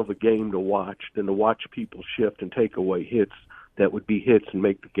fun of a game to watch than to watch people shift and take away hits that would be hits and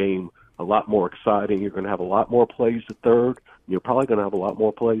make the game a lot more exciting. You're going to have a lot more plays at third. You're probably going to have a lot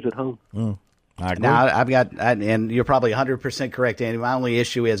more plays at home. I agree. Now, and you're probably 100% correct, Andy. My only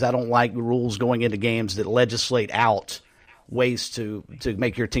issue is I don't like rules going into games that legislate out ways to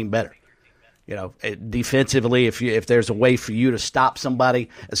make your team better. Defensively, if there's a way for you to stop somebody.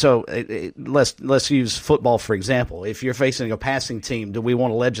 So let's use football, for example. If you're facing a passing team, do we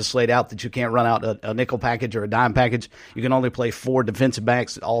want to legislate out that you can't run out a nickel package or a dime package? You can only play 4 defensive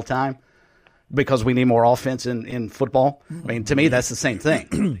backs at all time because we need more offense in football? I mean, to me, that's the same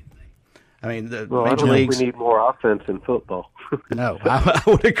thing. I mean, the major leagues. We need more offense in football. No, I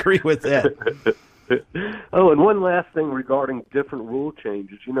would agree with that. Oh, and one last thing regarding different rule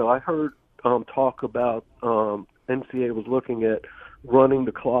changes. I heard talk about NCAA was looking at running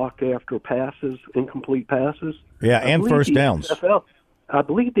the clock after passes, incomplete passes. Yeah, and first downs. I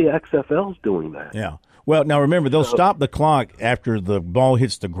believe the XFL is doing that. Yeah. Well, now remember, they'll stop the clock after the ball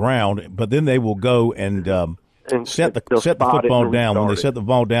hits the ground, but then they will go and and set the football down. When they set the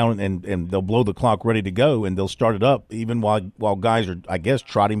ball down and they'll blow the clock ready to go, and they'll start it up even while guys are, I guess,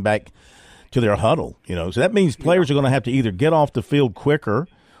 trotting back to their huddle. So that means players are going to have to either get off the field quicker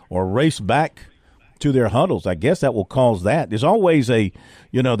or race back to their huddles. I guess that will cause that. There's always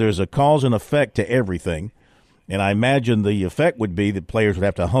there's a cause and effect to everything. And I imagine the effect would be that players would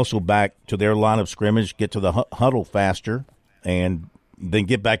have to hustle back to their line of scrimmage, get to the huddle faster, and then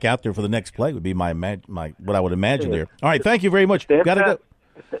get back out there for the next play would be my what I would imagine there. All right, thank you very much. Got to go.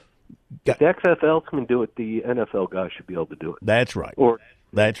 If the XFL can do it, the NFL guys should be able to do it. That's right. Or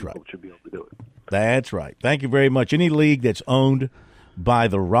that's right. Should be able to do it. That's right. Thank you very much. Any league that's owned by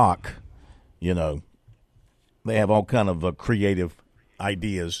The Rock, they have all kind of creative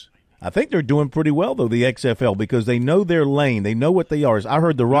ideas. I think they're doing pretty well, though, the XFL, because they know their lane. They know what they are. As I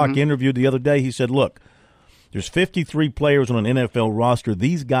heard The Rock interviewed the other day. He said, look, there's 53 players on an NFL roster.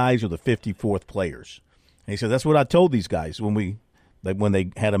 These guys are the 54th players. And he said, that's what I told these guys when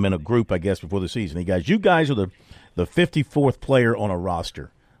they had them in a group, I guess, before the season. He goes, you guys are the 54th player on a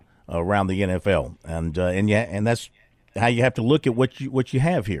roster around the NFL. And that's how you have to look at what you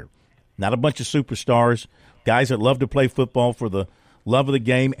have here. Not a bunch of superstars, guys that love to play football for the love of the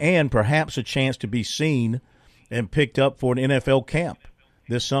game, and perhaps a chance to be seen and picked up for an NFL camp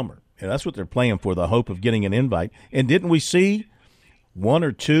this summer. And that's what they're playing for, the hope of getting an invite. And didn't we see one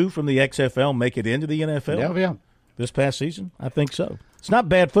or two from the XFL make it into the NFL this past season? I think so. It's not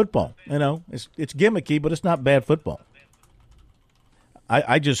bad football. It's gimmicky, but it's not bad football.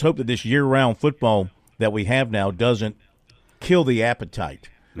 I just hope that this year-round football that we have now doesn't kill the appetite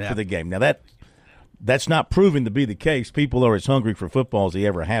for the game. Now, that's not proven to be the case. People are as hungry for football as they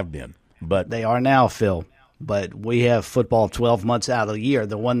ever have been. But they are now, Phil. But we have football 12 months out of the year.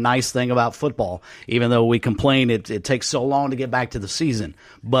 The one nice thing about football, even though we complain it takes so long to get back to the season,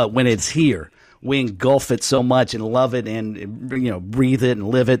 but when it's here, we engulf it so much and love it and breathe it and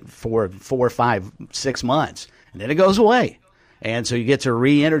live it for 4, 5, 6 months. And then it goes away. And so you get to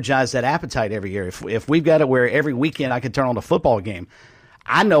re-energize that appetite every year. If we've got it where every weekend I could turn on a football game,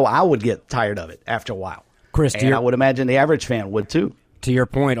 I know I would get tired of it after a while. Chris, and I would imagine the average fan would too. To your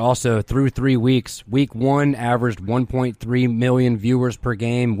point, also, through 3 weeks, week 1 averaged 1.3 million viewers per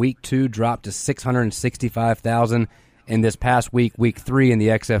game. Week 2 dropped to 665,000. And this past week, week 3 in the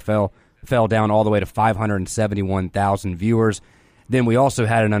XFL, fell down all the way to 571,000 viewers. Then we also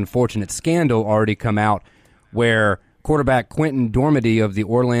had an unfortunate scandal already come out where quarterback Quentin Dormady of the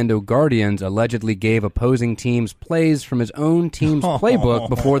Orlando Guardians allegedly gave opposing teams plays from his own team's playbook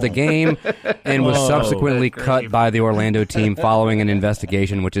before the game and was subsequently cut by the Orlando team following an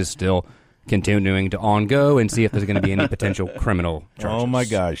investigation, which is still continuing to ongo, and see if there's going to be any potential criminal charges. Oh, my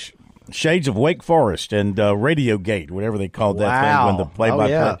gosh. Shades of Wake Forest and Radiogate, whatever they called that thing when the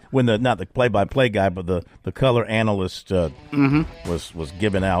play-by-play, not the play-by-play guy, but the color analyst was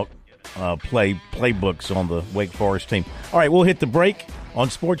giving out playbooks on the Wake Forest team. All right, we'll hit the break on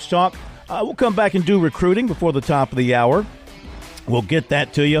Sports Talk. We'll come back and do recruiting before the top of the hour. We'll get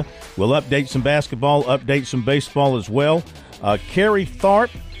that to you. We'll update some basketball, update some baseball as well. Kerry Tharp,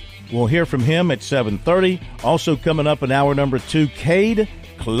 we'll hear from him at 7:30. Also coming up in hour number 2, Cade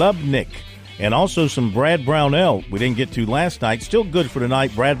Klubnik. And also some Brad Brownell we didn't get to last night. Still good for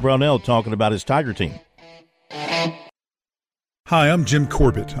tonight. Brad Brownell talking about his Tiger team. Hi, I'm Jim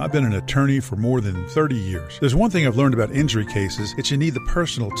Corbett. I've been an attorney for more than 30 years. There's one thing I've learned about injury cases. It's you need the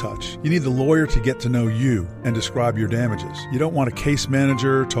personal touch. You need the lawyer to get to know you and describe your damages. You don't want a case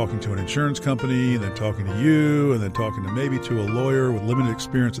manager talking to an insurance company, and then talking to you, and then talking to a lawyer with limited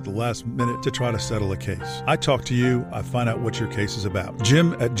experience at the last minute to try to settle a case. I talk to you. I find out what your case is about.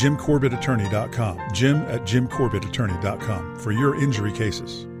 Jim at JimCorbettAttorney.com. Jim at JimCorbettAttorney.com for your injury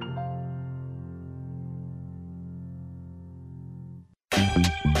cases.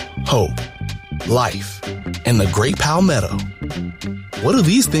 Hope, life, and the Great Palmetto. What do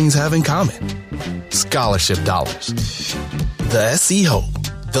these things have in common? Scholarship dollars. The SC Hope,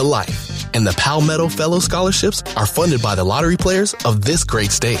 the Life, and the Palmetto Fellow Scholarships are funded by the lottery players of this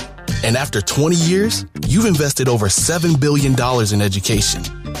great state. And after 20 years, you've invested over $7 billion in education.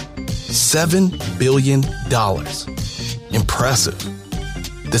 $7 billion.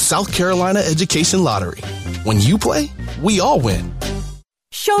 Impressive. The South Carolina Education Lottery. When you play, we all win.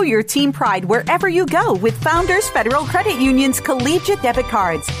 Show your team pride wherever you go with Founders Federal Credit Union's collegiate debit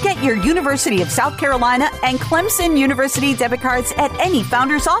cards. Get your University of South Carolina and Clemson University debit cards at any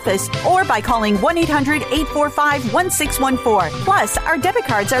Founders office or by calling 1-800-845-1614. Plus, our debit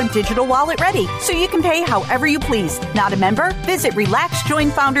cards are digital wallet ready, so you can pay however you please. Not a member? Visit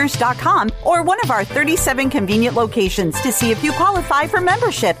RelaxJoinFounders.com or one of our 37 convenient locations to see if you qualify for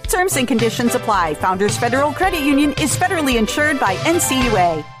membership. Terms and conditions apply. Founders Federal Credit Union is federally insured by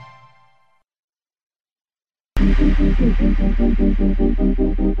NCUA.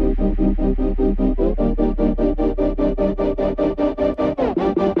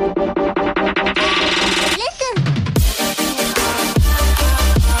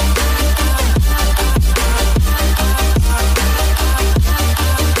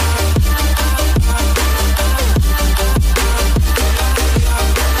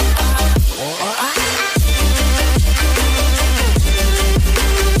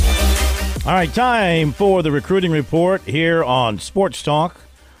 All right, time for the recruiting report here on Sports Talk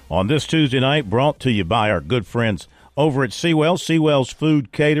on this Tuesday night, brought to you by our good friends over at Seawell. Seawell's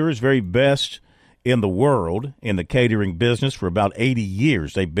Food Caterers, very best in the world in the catering business for about 80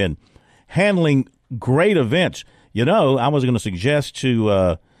 years. They've been handling great events. You know, I was going to suggest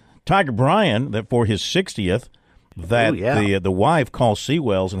to Tiger Bryan that for his 60th that the wife call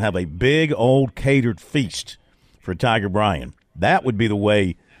Seawell's and have a big old catered feast for Tiger Bryan. That would be the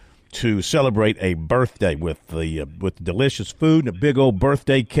way to celebrate a birthday with delicious food and a big old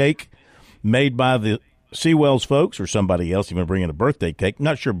birthday cake made by the Seawell's folks or somebody else even bringing a birthday cake.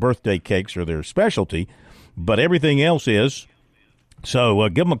 Not sure birthday cakes are their specialty, but everything else is. So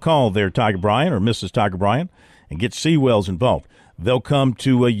give them a call there, Tiger Bryan or Mrs. Tiger Bryan, and get Seawell's involved. They'll come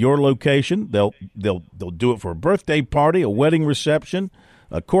to your location. They'll do it for a birthday party, a wedding reception,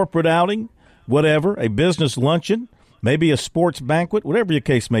 a corporate outing, whatever, a business luncheon, maybe a sports banquet, whatever your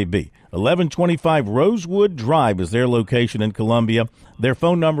case may be. 1125 Rosewood Drive is their location in Columbia. Their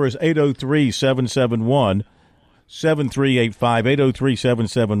phone number is 803-771-7385,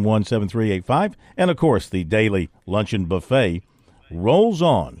 803-771-7385. And, of course, the daily luncheon buffet rolls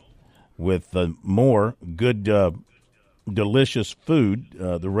on with more good, delicious food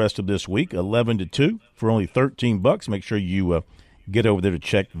the rest of this week, 11 to 2 for only $13. Make sure you get over there to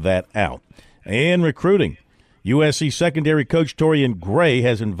check that out. And recruiting. USC secondary coach Torian Gray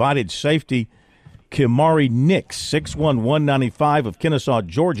has invited safety Kimari Nix, 6'1", 195 of Kennesaw,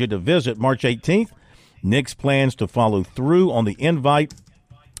 Georgia, to visit March 18th. Nix plans to follow through on the invite.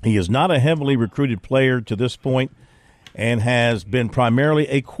 He is not a heavily recruited player to this point and has been primarily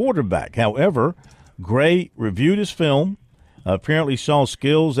a quarterback. However, Gray reviewed his film, apparently saw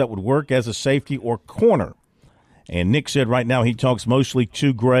skills that would work as a safety or corner. And Nix said right now he talks mostly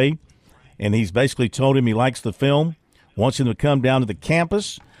to Gray. And he's basically told him he likes the film, wants him to come down to the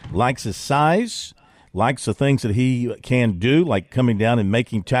campus, likes his size, likes the things that he can do, like coming down and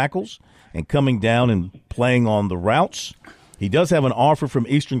making tackles and coming down and playing on the routes. He does have an offer from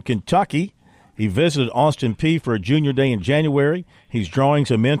Eastern Kentucky. He visited Austin Peay for a junior day in January. He's drawing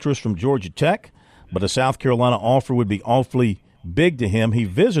some interest from Georgia Tech, but a South Carolina offer would be awfully big to him. He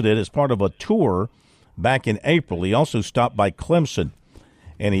visited as part of a tour back in April. He also stopped by Clemson.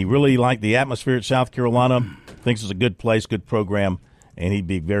 And he really liked the atmosphere at South Carolina, thinks it's a good place, good program, and he'd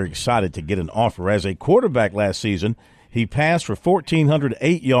be very excited to get an offer. As a quarterback last season, he passed for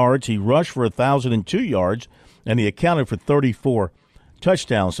 1,408 yards, he rushed for 1,002 yards, and he accounted for 34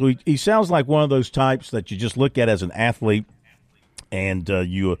 touchdowns. So he sounds like one of those types that you just look at as an athlete, and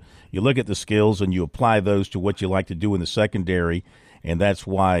you look at the skills and you apply those to what you like to do in the secondary, and that's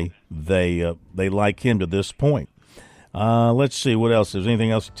why they like him to this point. Let's see what else. There's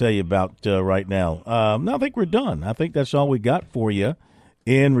anything else to tell you about right now? No, I think we're done. I think that's all we got for you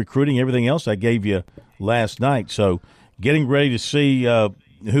in recruiting. Everything else I gave you last night. So getting ready to see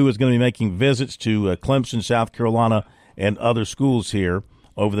who is going to be making visits to Clemson, South Carolina, and other schools here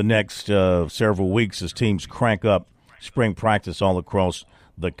over the next several weeks as teams crank up spring practice all across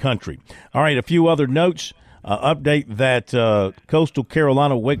the country. All right, a few other notes. Update that Coastal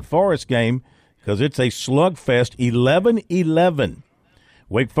Carolina Wake Forest game, because it's a slugfest, 11-11.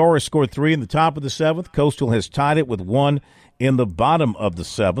 Wake Forest scored 3 in the top of the 7th. Coastal has tied it with 1 in the bottom of the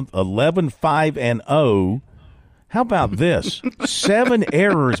 7th, 11-5-0. How about this? 7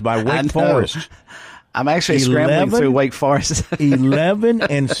 errors by Wake Forest. I'm actually scrambling through Wake Forest.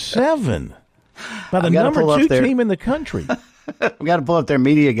 11-7 by the number 2 team in the country. We got to pull up their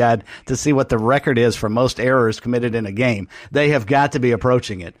media guide to see what the record is for most errors committed in a game. They have got to be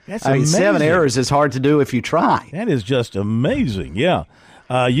approaching it. That's amazing. 7 errors is hard to do if you try. That is just amazing, yeah.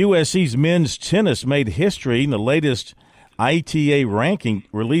 USC's men's tennis made history in the latest ITA ranking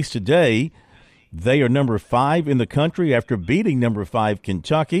released today. They are number 5 in the country after beating number 5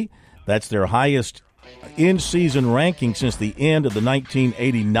 Kentucky. That's their highest in-season ranking since the end of the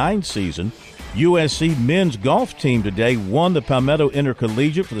 1989 season. USC men's golf team today won the Palmetto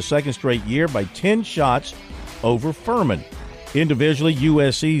Intercollegiate for the second straight year by 10 shots over Furman. Individually,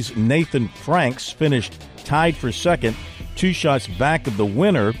 USC's Nathan Franks finished tied for second, 2 shots back of the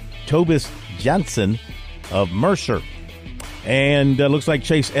winner, Tobias Janssen of Mercer. And looks like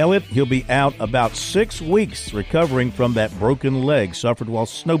Chase Elliott, he'll be out about 6 weeks recovering from that broken leg suffered while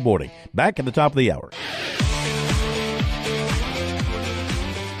snowboarding. Back at the top of the hour.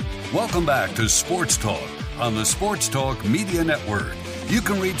 Welcome back to Sports Talk on the Sports Talk Media Network. You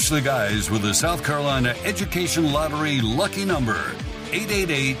can reach the guys with the South Carolina Education Lottery lucky number,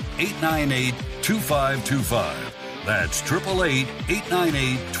 888-898-2525. That's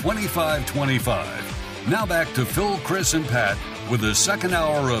 888-898-2525. Now back to Phil, Chris, and Pat with the second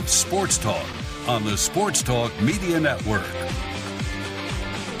hour of Sports Talk on the Sports Talk Media Network.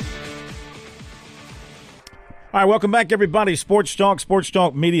 All right, welcome back, everybody. Sports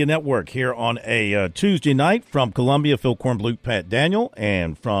Talk Media Network here on a Tuesday night from Columbia. Phil Kornblut, Pat Daniel,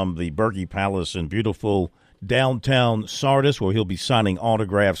 and from the Berkey Palace in beautiful downtown Sardis, where he'll be signing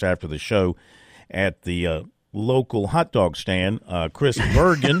autographs after the show at the local hot dog stand. Chris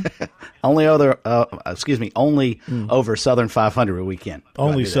Bergen. only over Southern 500 weekend.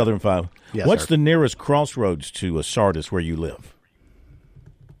 Only Southern 5. Yes, What's sir. the nearest crossroads to Sardis where you live?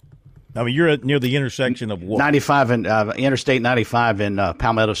 I mean, you're near the intersection of what? 95 and Interstate 95 in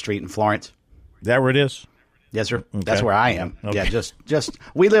Palmetto Street in Florence. Is that where it is? Yes, sir. Okay. That's where I am. Okay. Yeah, just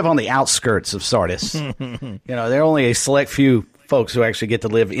we live on the outskirts of Sardis. There are only a select few folks who actually get to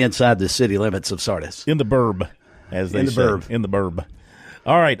live inside the city limits of Sardis. In the burb, as they say. burb. In the burb.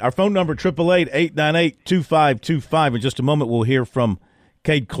 All right, our phone number, 888-898-2525. In just a moment, we'll hear from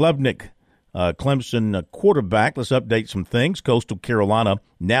Cade Klubnik, Clemson quarterback. Let's update some things. Coastal Carolina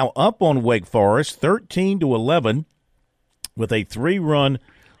now up on Wake Forest, 13-11, with a 3-run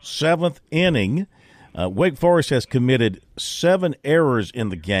 7th inning. Wake Forest has committed 7 errors in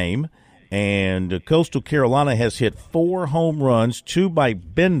the game, and Coastal Carolina has hit 4 home runs, 2 by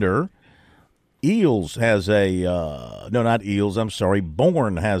Bender. Eels has Bourne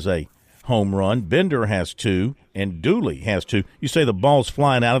has a home run. Bender has 2, and Dooley has 2. You say the ball's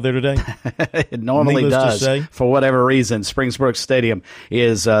flying out of there today? It normally Needless to does. say. For whatever reason, Springbrook Stadium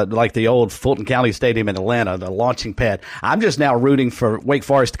is like the old Fulton County Stadium in Atlanta, the launching pad. I'm just now rooting for Wake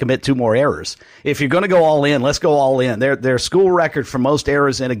Forest to commit 2 more errors. If you're going to go all in, let's go all in. Their school record for most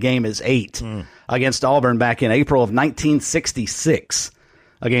errors in a game is 8 against Auburn back in April of 1966.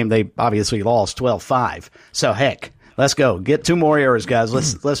 A game they obviously lost 12-5. So, heck, let's go. Get 2 more errors, guys.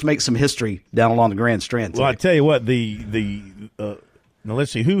 Let's make some history down along the Grand Strand today. Well, I tell you what, now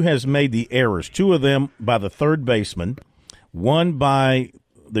let's see, who has made the errors? 2 of them by the third baseman, 1 by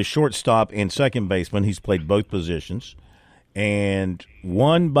the shortstop and second baseman. He's played both positions. And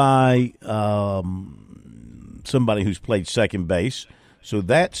 1 by somebody who's played second base. So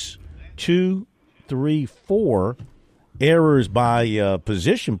that's 2, 3, 4 errors by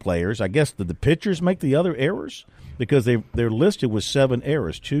position players. I guess the pitchers make the other errors because they're listed with 7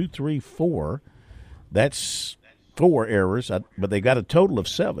 errors. 2, 3, 4. That's 4 errors, but they got a total of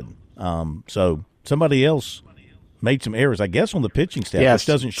 7. So somebody else made some errors, I guess, on the pitching staff, Yes, which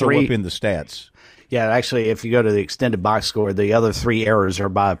doesn't show 3 up in the stats. Yeah, actually, if you go to the extended box score, the other 3 errors are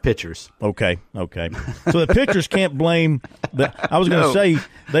by pitchers. Okay. So the pitchers can't blame I was going to say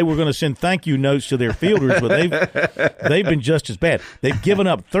they were going to send thank you notes to their fielders, but they've been just as bad. They've given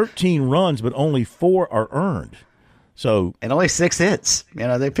up 13 runs, but only 4 are earned. So And only 6 hits.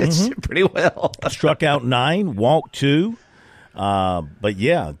 They pitched pretty well. Struck out 9, walked 2. But,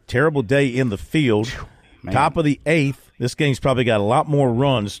 yeah, terrible day in the field. Man. Top of the 8th. This game's probably got a lot more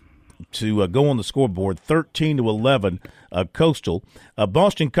runs to go on the scoreboard, 13-11, Coastal.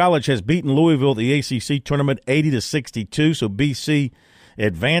 Boston College has beaten Louisville at the ACC tournament 80-62, so BC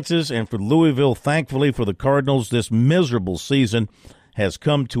advances. And for Louisville, thankfully for the Cardinals, this miserable season has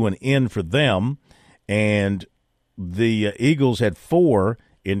come to an end for them. And the Eagles had 4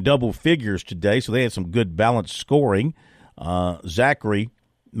 in double figures today, so they had some good balanced scoring. Zachary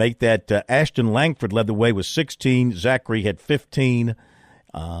made that. Ashton Langford led the way with 16. Zachary had 15.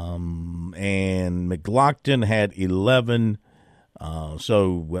 And McLaughlin had 11,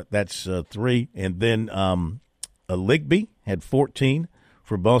 so that's 3. And then Ligby had 14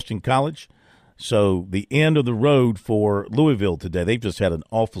 for Boston College. So the end of the road for Louisville today. They've just had an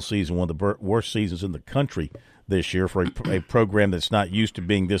awful season, one of the worst seasons in the country this year for a program that's not used to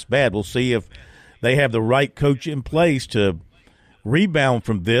being this bad. We'll see if they have the right coach in place to rebound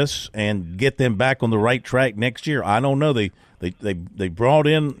from this and get them back on the right track next year. I don't know. They brought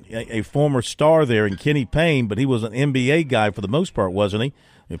in a former star there in Kenny Payne, but he was an NBA guy for the most part, wasn't he,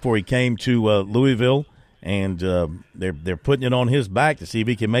 before he came to Louisville? And they're putting it on his back to see if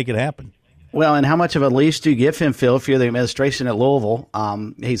he can make it happen. Well, and how much of a leash do you give him, Phil, if you're the administration at Louisville?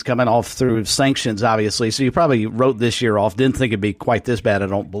 He's coming off through sanctions, obviously, so you probably wrote this year off. Didn't think it'd be quite this bad, I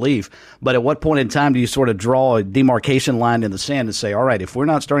don't believe. But at what point in time do you sort of draw a demarcation line in the sand and say, all right, if we're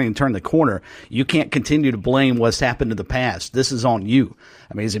not starting to turn the corner, you can't continue to blame what's happened in the past. This is on you.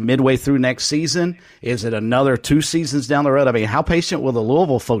 I mean, is it midway through next season? Is it another 2 seasons down the road? I mean, how patient will the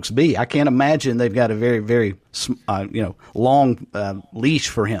Louisville folks be? I can't imagine they've got a very, very long leash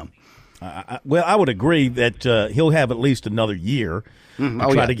for him. Well, I would agree that he'll have at least another year to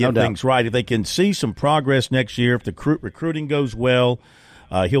try to get things right. If they can see some progress next year, if the recruiting goes well,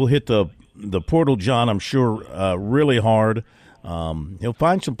 he'll hit the portal, John, I'm sure, really hard. He'll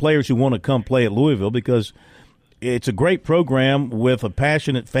find some players who want to come play at Louisville because it's a great program with a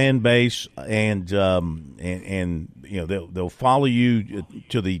passionate fan base, and they'll follow you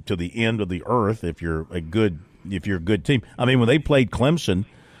to the end of the earth if you're a good team. I mean, when they played Clemson,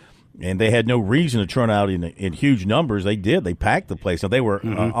 and they had no reason to turn out in huge numbers. They did. They packed the place. Now, they were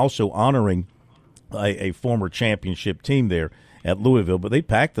also honoring a former championship team there at Louisville, but they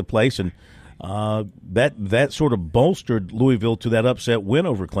packed the place, and that sort of bolstered Louisville to that upset win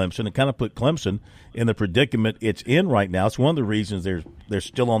over Clemson and kind of put Clemson in the predicament it's in right now. It's one of the reasons they're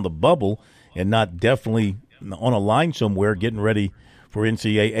still on the bubble and not definitely on a line somewhere getting ready for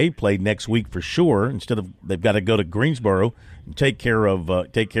NCAA play next week for sure. Instead of they've got to go to Greensboro and take care of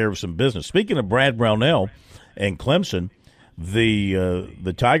some business. Speaking of Brad Brownell and Clemson,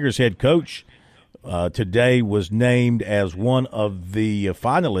 the Tigers head coach today was named as one of the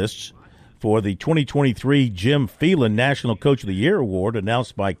finalists for the 2023 Jim Phelan National Coach of the Year Award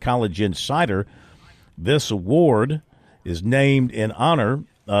announced by College Insider. This award is named in honor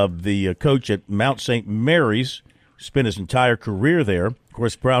of the coach at Mount St. Mary's, spent his entire career there. Of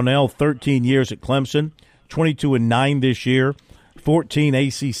course, Brownell, 13 years at Clemson, 22-9 this year, 14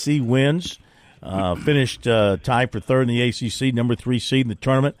 ACC wins, finished tied for third in the ACC, number 3 seed in the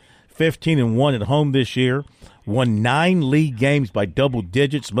tournament, 15-1 at home this year, won 9 league games by double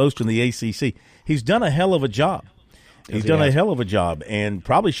digits, most in the ACC. He's done a hell of a job. A hell of a job, and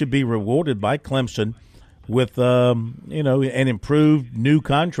probably should be rewarded by Clemson with an improved new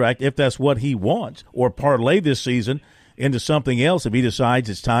contract if that's what he wants, or parlay this season into something else if he decides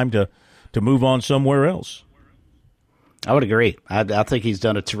it's time to move on somewhere else. I would agree. I think he's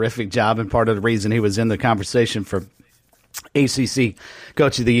done a terrific job, and part of the reason he was in the conversation for ACC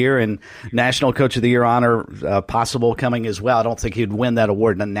Coach of the Year and National Coach of the Year honor possible coming as well. I don't think he'd win that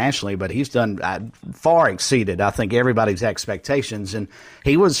award nationally, but he's done far exceeded, I think, everybody's expectations. And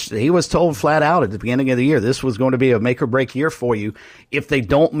he was told flat out at the beginning of the year this was going to be a make or break year for you if they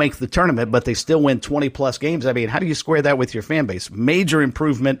don't make the tournament, but they still win 20 plus games. I mean, how do you square that with your fan base? Major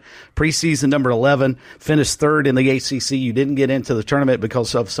improvement, preseason number 11, finished third in the ACC. You didn't get into the tournament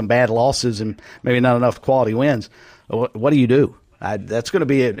because of some bad losses and maybe not enough quality wins. What do you do? That's going to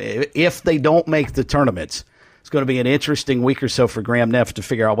be if they don't make the tournaments, it's going to be an interesting week or so for Graham Neff to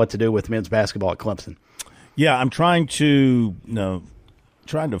figure out what to do with men's basketball at Clemson. Yeah, I'm trying to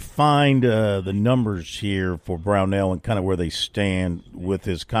find the numbers here for Brownell and kind of where they stand with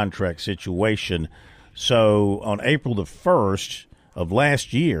his contract situation. So on April the 1st of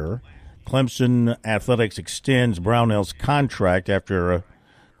last year, Clemson Athletics extends Brownell's contract after a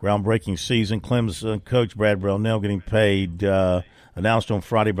groundbreaking season. Clemson coach Brad Brownell getting paid, announced on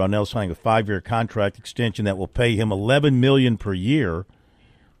Friday, Brownell signing a 5-year contract extension that will pay him $11 million per year.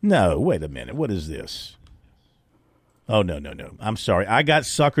 No, wait a minute. What is this? Oh, no. I'm sorry. I got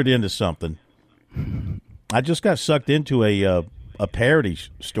suckered into something. I just got sucked into a parody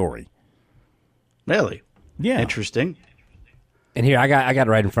story. Really? Yeah. Interesting. And here, I got it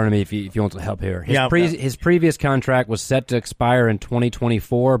right in front of me if you want to help here. His previous contract was set to expire in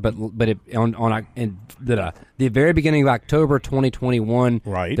 2024, but the very beginning of October 2021,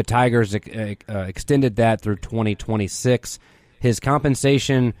 right, the Tigers extended that through 2026. His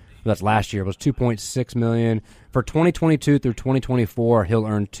compensation, that's last year, was $2.6 million. For 2022 through 2024, he'll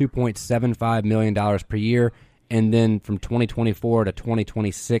earn $2.75 million per year. And then from 2024 to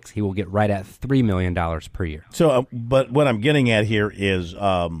 2026, he will get right at $3 million per year. So, but what I'm getting at here is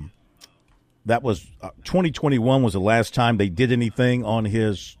that was 2021 was the last time they did anything on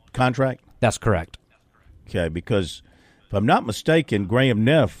his contract? That's correct. Okay, because if I'm not mistaken, Graham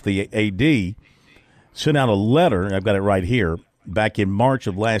Neff, the AD, sent out a letter, and I've got it right here, back in March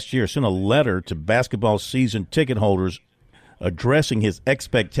of last year, sent a letter to basketball season ticket holders addressing his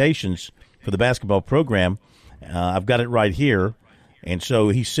expectations for the basketball program. I've got it right here. And so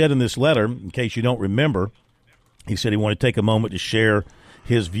he said in this letter, in case you don't remember, he said he wanted to take a moment to share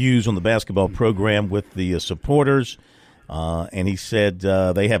his views on the basketball program with the supporters. And he said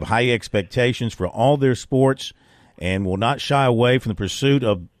they have high expectations for all their sports and will not shy away from the pursuit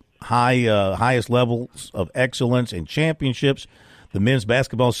of highest levels of excellence and championships. The men's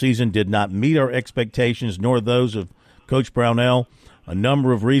basketball season did not meet our expectations, nor those of Coach Brownell. A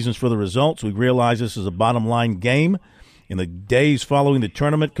number of reasons for the results. We realize this is a bottom-line game. In the days following the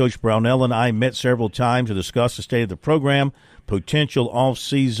tournament, Coach Brownell and I met several times to discuss the state of the program, potential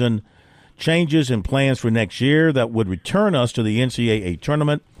off-season changes and plans for next year that would return us to the NCAA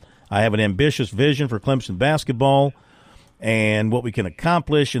tournament. I have an ambitious vision for Clemson basketball and what we can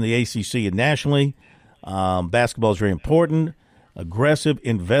accomplish in the ACC and nationally. Basketball is very important. Aggressive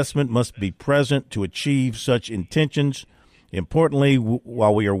investment must be present to achieve such intentions. Importantly,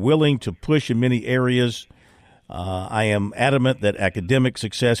 while we are willing to push in many areas, I am adamant that academic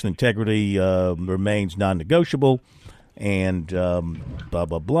success and integrity remains non-negotiable. And blah,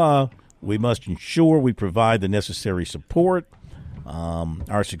 blah, blah. We must ensure we provide the necessary support.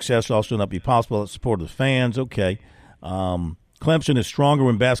 Our success will also not be possible without the support of the fans. Okay. Clemson is stronger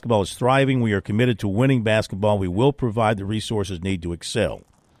when basketball is thriving. We are committed to winning basketball. We will provide the resources needed to excel.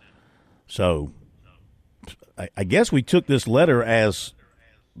 So I guess we took this letter as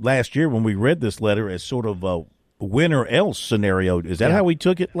last year when we read this letter as sort of a win or else scenario. Is that how we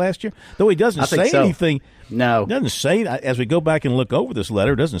took it last year? Though he doesn't say anything. No. It doesn't say, as we go back and look over this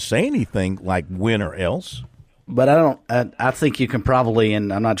letter, it doesn't say anything like win or else. But I think you can probably,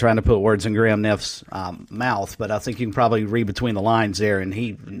 and I'm not trying to put words in Graham Neff's mouth, but I think you can probably read between the lines there, and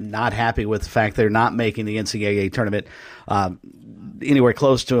he not happy with the fact they're not making the NCAA tournament anywhere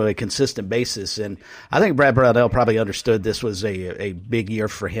close to a consistent basis. And I think Brad Brownell probably understood this was a big year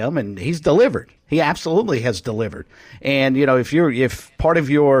for him, and he's delivered. He absolutely has delivered. And, you know, if part of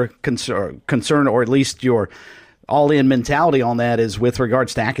your concern, or at least your all-in mentality on that is with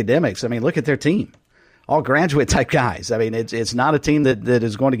regards to academics, I mean, look at their team. All graduate-type guys. I mean, it's not a team that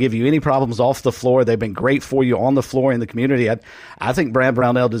is going to give you any problems off the floor. They've been great for you on the floor in the community. I think Brad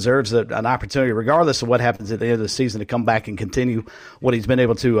Brownell deserves an opportunity, regardless of what happens at the end of the season, to come back and continue what he's been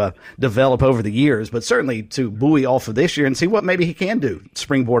able to develop over the years, but certainly to buoy off of this year and see what maybe he can do,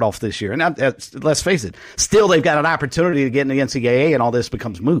 springboard off this year. And let's face it, still they've got an opportunity to get in the NCAA, and all this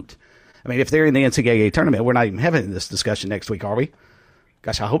becomes moot. I mean, if they're in the NCAA tournament, we're not even having this discussion next week, are we?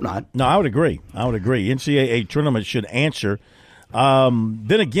 Gosh, I hope not. No, I would agree. NCAA tournament should answer.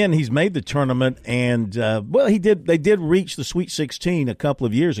 Then again, he's made the tournament, and they did reach the Sweet 16 a couple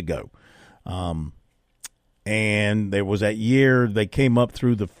of years ago. And there was that year they came up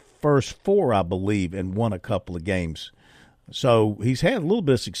through the first four, I believe, and won a couple of games. So he's had a little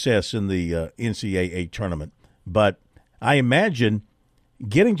bit of success in the NCAA tournament. But I imagine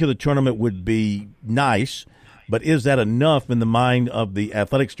getting to the tournament would be nice. But is that enough in the mind of the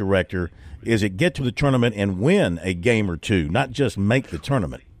athletics director? Is it get to the tournament and win a game or two, not just make the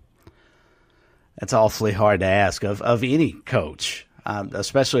tournament? That's awfully hard to ask of any coach,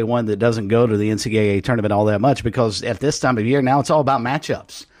 especially one that doesn't go to the NCAA tournament all that much, because at this time of year now it's all about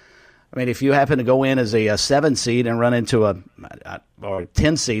matchups. I mean, if you happen to go in as a 7 seed and run into or a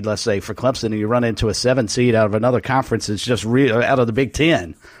 10 seed, let's say, for Clemson, and you run into a 7 seed out of another conference that's just out of the Big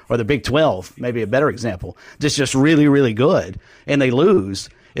 10 or the Big 12, maybe a better example, just really, really good, and they lose,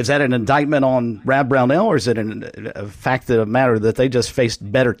 is that an indictment on Brad Brownell, or is it a fact of the matter that they just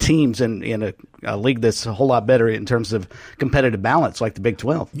faced better teams in a league that's a whole lot better in terms of competitive balance, like the Big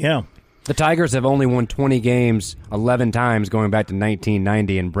 12? Yeah. The Tigers have only won 20 games 11 times going back to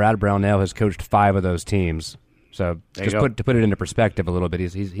 1990, and Brad Brownell has coached 5 of those teams. So just to put it into perspective a little bit,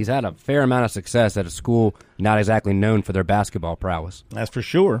 he's had a fair amount of success at a school not exactly known for their basketball prowess. That's for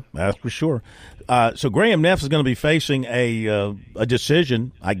sure. So Graham Neff is going to be facing a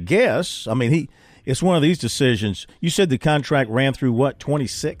decision, I guess. I mean, it's one of these decisions. You said the contract ran through,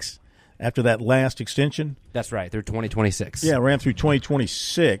 26 after that last extension? That's right, through 2026. Yeah, ran through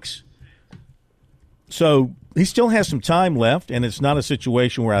 2026. So he still has some time left, and it's not a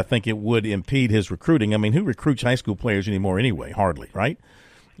situation where I think it would impede his recruiting. I mean, who recruits high school players anymore anyway? Hardly, right?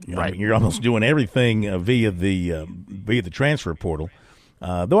 Right. I mean, you're almost doing everything via the transfer portal.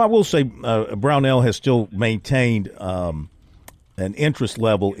 Though I will say Brownell has still maintained an interest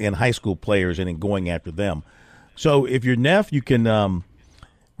level in high school players and in going after them. So if you're Neff, you can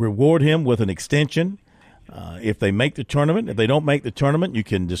reward him with an extension. If they make the tournament, if they don't make the tournament, you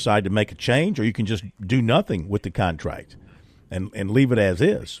can decide to make a change, or you can just do nothing with the contract. and leave it as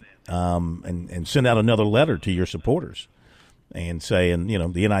is, and send out another letter to your supporters and saying,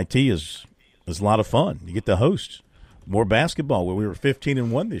 the NIT is a lot of fun. You get to host more basketball, where we were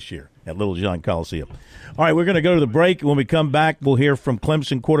 15-1 this year at Little John Coliseum. All right, we're going to go to the break. When we come back, we'll hear from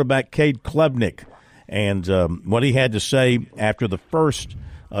Clemson quarterback Cade Klubnik and what he had to say after the first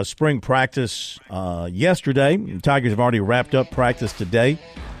spring practice yesterday. The Tigers have already wrapped up practice today.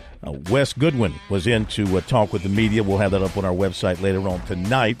 Wes Goodwin was in to talk with the media. We'll have that up on our website later on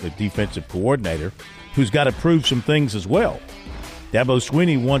tonight, the defensive coordinator, who's got to prove some things as well. Dabo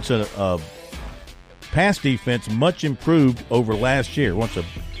Swinney wants a pass defense much improved over last year. He wants an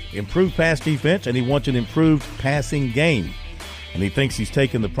improved pass defense, and he wants an improved passing game. And he thinks he's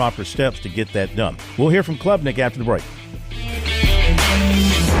taken the proper steps to get that done. We'll hear from Klubnik after the break.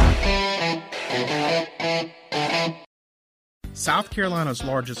 South Carolina's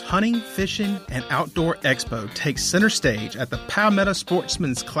largest hunting, fishing, and outdoor expo takes center stage at the Palmetto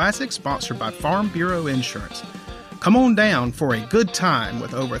Sportsman's Classic, sponsored by Farm Bureau Insurance. Come on down for a good time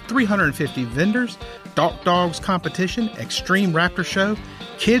with over 350 vendors, dogs competition, extreme raptor show,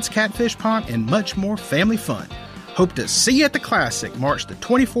 kids catfish pond, and much more family fun. Hope to see you at the Classic, March the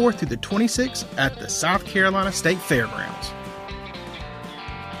 24th through the 26th at the South Carolina State Fairgrounds.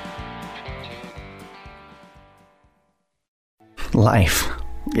 Life.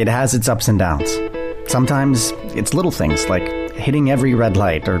 It has its ups and downs. Sometimes it's little things like hitting every red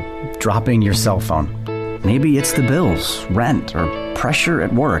light or dropping your cell phone. Maybe it's the bills, rent, or pressure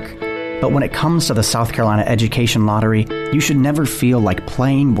at work. But when it comes to the South Carolina Education Lottery, you should never feel like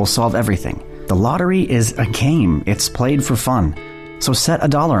playing will solve everything. The lottery is a game. It's played for fun. So set a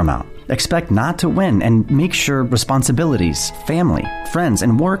dollar amount. Expect not to win and make sure responsibilities, family, friends,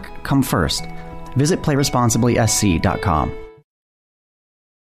 and work come first. Visit playresponsiblysc.com.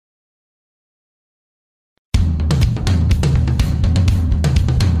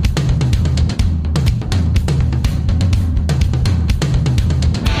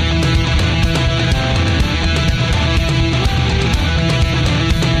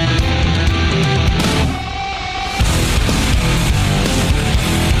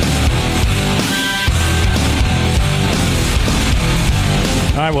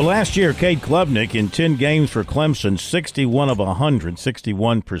 All right, well, last year, Cade Klubnik in 10 games for Clemson, 61 of 100,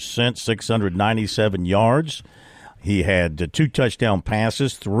 61%, 697 yards. He had 2 touchdown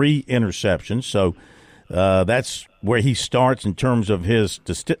passes, 3 interceptions. So that's where he starts in terms of his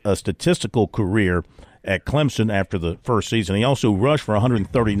statistical career at Clemson after the first season. He also rushed for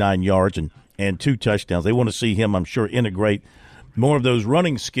 139 yards and 2 touchdowns. They want to see him, I'm sure, integrate more of those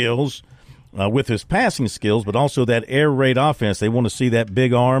running skills with his passing skills, but also that air raid offense. They want to see that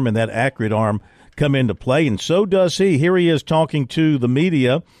big arm and that accurate arm come into play, and so does he. Here he is talking to the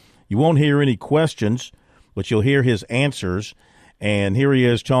media. You won't hear any questions, but you'll hear his answers. And here he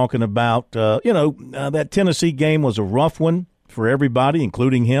is talking about, that Tennessee game was a rough one for everybody,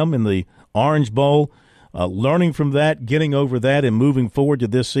 including him in the Orange Bowl. Learning from that, getting over that, and moving forward to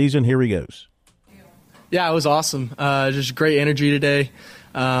this season. Here he goes. Yeah, it was awesome. Just great energy today.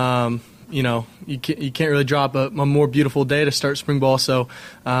 You can't really drop a more beautiful day to start spring ball. So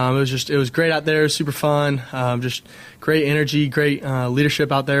it was great out there, super fun. Just great energy, great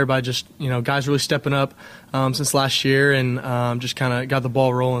leadership out there by just guys really stepping up since last year and just kind of got the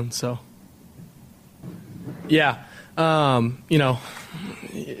ball rolling. So yeah,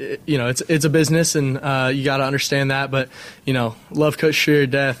 it's a business and you got to understand that. But love Coach Scheer to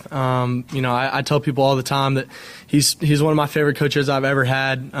death. I tell people all the time that he's one of my favorite coaches I've ever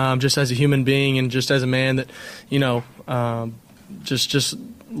had, just as a human being and just as a man that just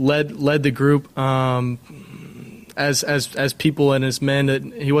led the group as people and as men. That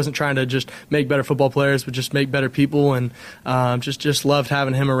he wasn't trying to just make better football players, but just make better people. And just loved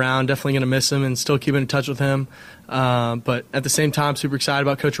having him around. Definitely going to miss him and still keeping in touch with him. But at the same time, super excited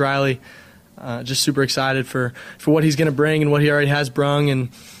about Coach Riley. Just super excited for what he's going to bring and what he already has brung, and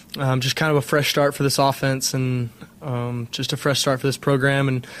just kind of a fresh start for this offense and just a fresh start for this program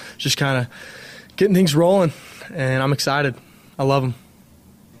and just kind of getting things rolling. And I'm excited. I love him.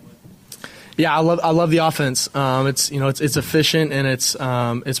 Yeah, I love the offense. It's efficient and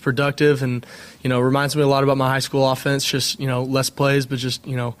it's productive, and reminds me a lot about my high school offense. Just less plays, but just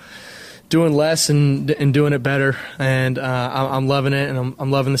doing less and doing it better. And I'm loving it, and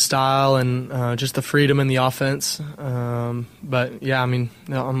I'm loving the style and just the freedom in the offense. But yeah, I'm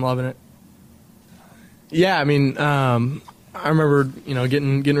loving it. Yeah, I remember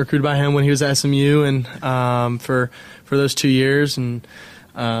getting recruited by him when he was at SMU and for those 2 years, and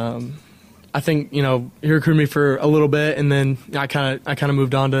I think he recruited me for a little bit, and then I kind of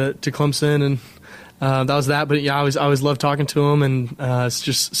moved on to Clemson, and that was that. But yeah, I always love talking to him, and it's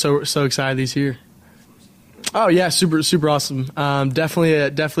just so excited he's here. Oh yeah, super awesome. Definitely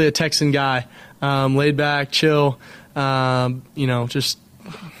a Texan guy. Laid back, chill. Just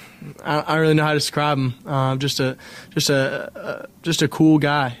I don't really know how to describe him. Just a cool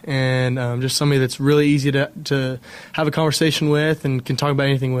guy, and just somebody that's really easy to have a conversation with and can talk about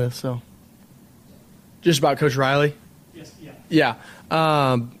anything with. So, just about Coach Riley. Yes. Yeah.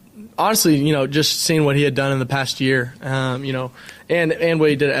 Yeah. Honestly, just seeing what he had done in the past year, and what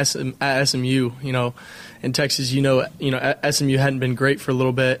he did at SMU, in Texas, SMU hadn't been great for a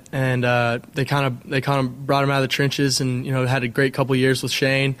little bit, and they kind of brought him out of the trenches, and had a great couple years with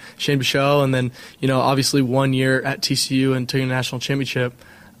Shane Buechele, and then obviously 1 year at TCU and took a national championship.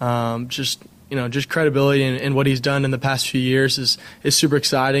 Just credibility and what he's done in the past few years is super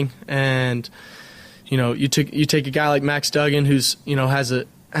exciting, and you take a guy like Max Duggan, who's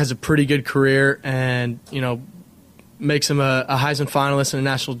has a pretty good career, and makes him a Heisman finalist and a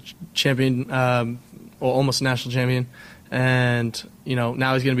national champion. Almost a national champion, and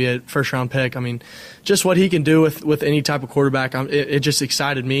now he's going to be a first-round pick. I mean, just what he can do with any type of quarterback, it just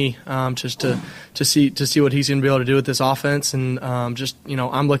excited me just to see what he's going to be able to do with this offense, and I'm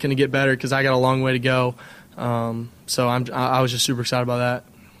looking to get better because I got a long way to go. So I was just super excited about that.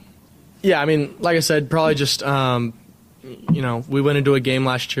 Yeah, I mean, like I said, probably just we went into a game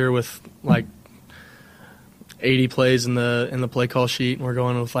last year with like 80 plays in the play call sheet, and we're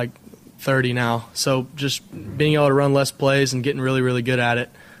going with like 30 now. So just being able to run less plays and getting really, really good at it.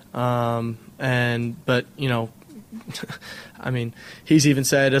 But I mean, he's even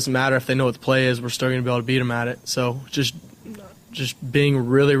said it doesn't matter if they know what the play is, we're still going to be able to beat them at it. So just being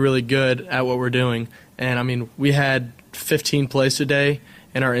really, really good at what we're doing. And I mean, we had 15 plays today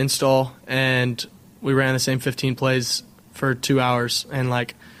in our install, and we ran the same 15 plays for 2 hours. And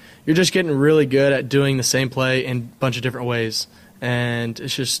like, you're just getting really good at doing the same play in a bunch of different ways. And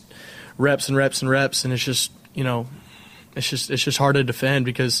it's just reps and reps and reps, and it's just it's just hard to defend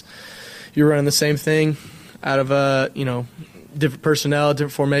because you're running the same thing out of different personnel,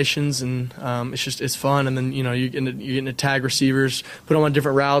 different formations, and it's fun. And then you're getting to tag receivers, put them on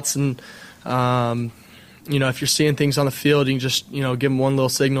different routes, and if you're seeing things on the field, you can just give them one little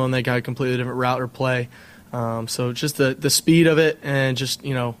signal and they got a completely different route or play. So just the speed of it, and just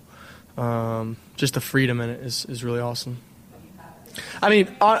just the freedom in it is really awesome. I mean,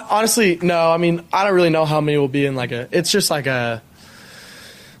 honestly, no. I mean, I don't really know how many will be in it's just like how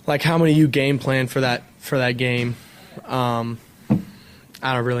many you game plan for that game. I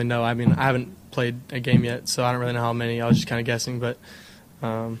don't really know. I mean, I haven't played a game yet, so I don't really know how many. I was just kind of guessing, but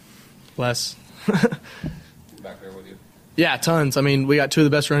less. Back there with you? Yeah, tons. I mean, we got two of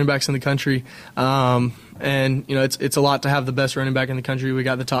the best running backs in the country, and it's a lot to have the best running back in the country. We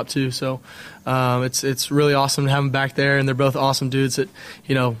got the top two, so it's really awesome to have them back there, and they're both awesome dudes that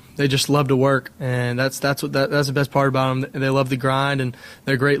they just love to work, and that's the best part about them. They love the grind, and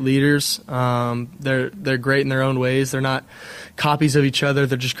they're great leaders. They're great in their own ways. They're not copies of each other.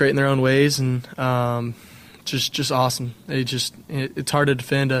 They're just great in their own ways, and just awesome. It's hard to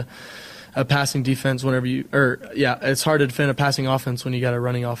defend a passing defense it's hard to defend a passing offense when you got a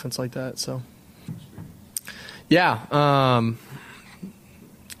running offense like that. So, yeah. I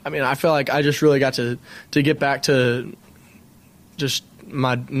mean, I feel like I just really got to get back to just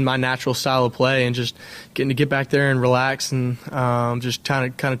my natural style of play, and just getting to get back there and relax, and just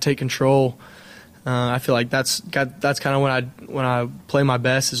kind of take control. I feel like that's kind of when I play my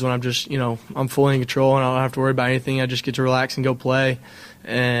best, is when I'm just I'm fully in control and I don't have to worry about anything. I just get to relax and go play,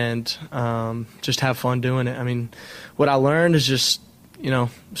 and just have fun doing it. I mean, what I learned is just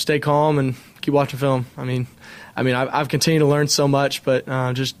stay calm and keep watching film. I mean, I've continued to learn so much, but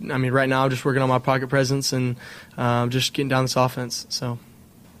right now I'm just working on my pocket presence and just getting down this offense. So,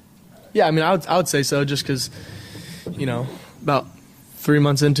 yeah, I mean, I would say so, just because about 3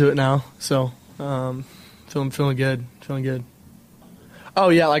 months into it now, so feeling good. Oh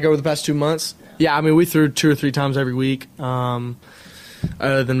yeah, like over the past 2 months. Yeah, I mean, we threw 2 or 3 times every week.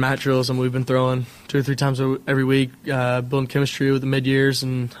 Other than mat drills, and we've been throwing 2 or 3 times every week, building chemistry with the mid-years,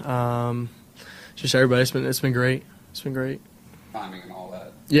 and just everybody. It's been great. It's been great. Timing and all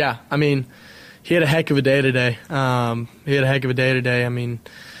that. Yeah, I mean, he had a heck of a day today. I mean,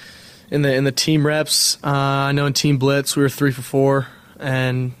 in the team reps, I know in team blitz we were 3 for 4,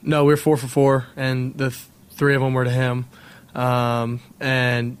 and no, we were 4 for 4, and the 3 of them were to him.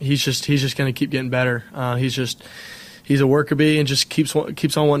 And he's just going to keep getting better. He's a worker bee and just keeps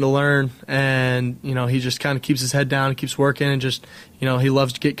on wanting to learn, and he just kind of keeps his head down and keeps working, and just he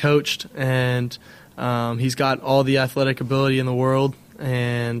loves to get coached, and he's got all the athletic ability in the world,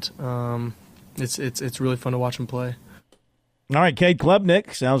 and it's really fun to watch him play. All right, Cade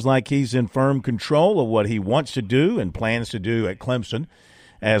Klubnik sounds like he's in firm control of what he wants to do and plans to do at Clemson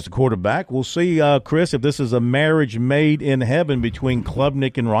as the quarterback. We'll see, Chris, if this is a marriage made in heaven between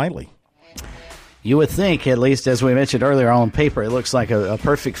Klubnik and Riley. You would think, at least as we mentioned earlier, on paper, it looks like a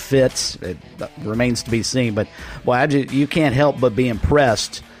perfect fit. It remains to be seen. But, boy, you can't help but be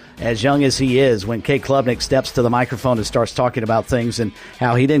impressed, as young as he is, when Cade Klubnik steps to the microphone and starts talking about things and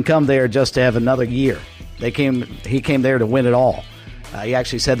how he didn't come there just to have another year. He came there to win it all. He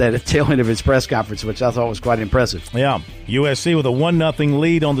actually said that at the tail end of his press conference, which I thought was quite impressive. Yeah. USC with a 1-0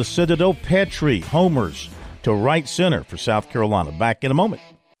 lead on the Citadel. Petrie homers to right center for South Carolina. Back in a moment.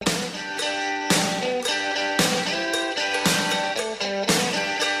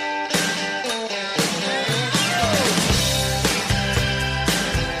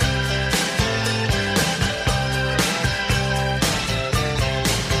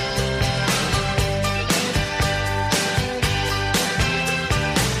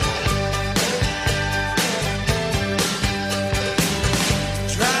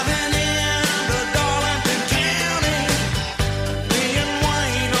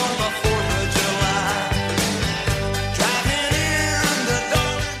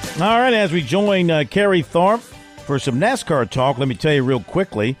 All right, as we join Kerry Tharp for some NASCAR talk, let me tell you real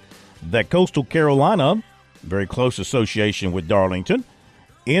quickly that Coastal Carolina, very close association with Darlington,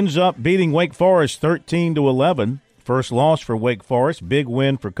 ends up beating Wake Forest 13-11. First loss for Wake Forest, big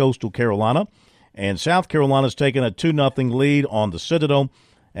win for Coastal Carolina. And South Carolina's taken a 2-0 lead on the Citadel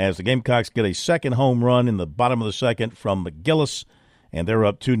as the Gamecocks get a second home run in the bottom of the second from McGillis, and they're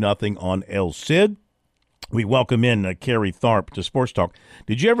up 2-0 on El Cid. We welcome in Kerry Tharp to Sports Talk.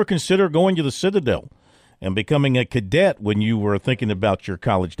 Did you ever consider going to the Citadel and becoming a cadet when you were thinking about your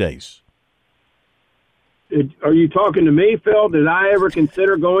college days? Are you talking to me, Phil? Did I ever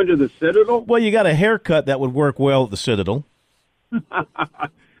consider going to the Citadel? Well, you got a haircut that would work well at the Citadel.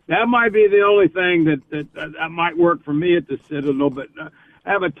 That might be the only thing that might work for me at the Citadel, but I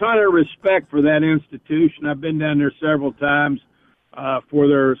have a ton of respect for that institution. I've been down there several times for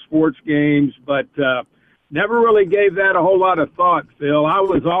their sports games, but never really gave that a whole lot of thought, Phil. I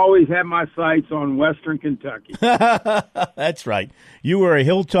was always had my sights on Western Kentucky. That's right. You were a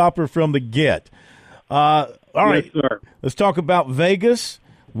hilltopper from the get. All right, yes, sir. Let's talk about Vegas,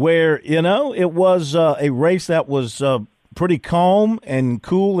 where, it was a race that was pretty calm and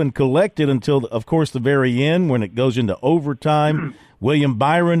cool and collected until, of course, the very end when it goes into overtime. William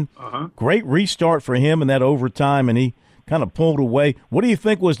Byron, great restart for him in that overtime, and he kind of pulled away. What do you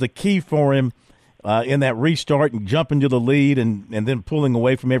think was the key for him in that restart and jumping to the lead and then pulling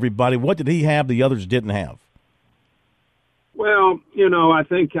away from everybody? What did he have the others didn't have? Well, I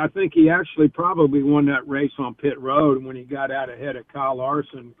think he actually probably won that race on pit road when he got out ahead of Kyle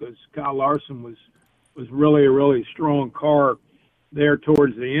Larson, because Kyle Larson was really a really strong car there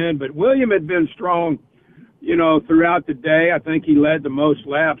towards the end. But William had been strong, throughout the day. I think he led the most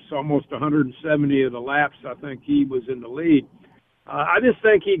laps, almost 170 of the laps. I think he was in the lead. I just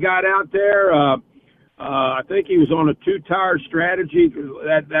think he got out there. I think he was on a two-tire strategy.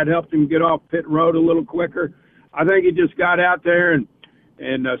 That helped him get off pit road a little quicker. I think he just got out there and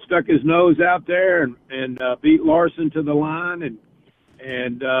stuck his nose out there and beat Larson to the line.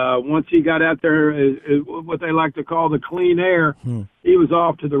 And once he got out there, what they like to call the clean air, he was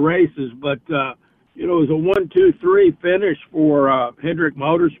off to the races. But, it was a 1-2-3 finish for Hendrick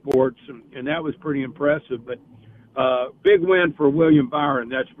Motorsports, and that was pretty impressive. But big win for William Byron,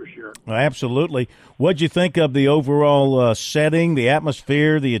 that's for sure. Absolutely. What'd you think of the overall setting, the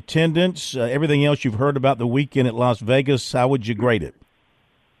atmosphere, the attendance, everything else you've heard about the weekend at Las Vegas? How would you grade it?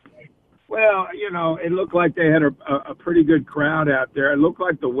 Well, it looked like they had a pretty good crowd out there. It looked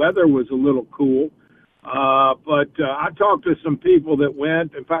like the weather was a little cool. But I talked to some people that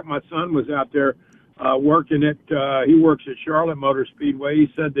went. In fact, my son was out there working he works at Charlotte Motor Speedway.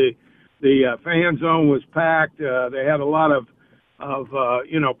 He said the fan zone was packed. They had a lot of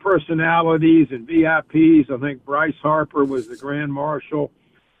personalities and VIPs. I think Bryce Harper was the Grand Marshal.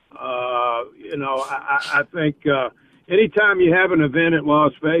 I think anytime you have an event at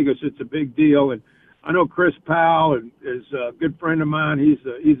Las Vegas, it's a big deal. And I know Chris Powell is a good friend of mine. He's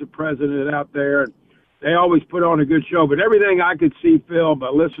the president out there. And they always put on a good show. But everything I could see, Phil, by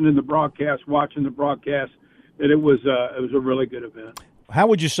listening to the broadcast, watching the broadcast, that it was a really good event. How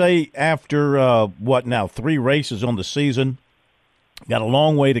would you say after, 3 races on the season, got a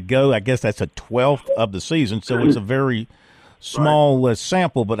long way to go? I guess that's a 12th of the season, so it's a very small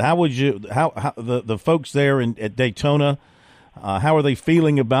sample. But how would you, how the folks there at Daytona, how are they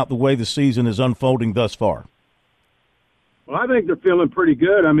feeling about the way the season is unfolding thus far? Well, I think they're feeling pretty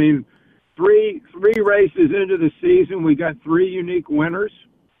good. I mean, three races into the season, we got three unique winners,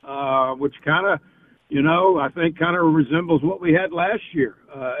 which kind of, I think kind of resembles what we had last year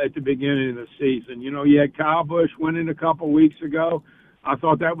at the beginning of the season. You had Kyle Busch winning a couple weeks ago. I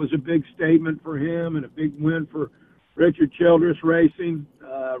thought that was a big statement for him and a big win for Richard Childress Racing.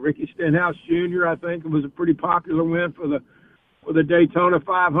 Ricky Stenhouse Jr., I think, it was a pretty popular win for the Daytona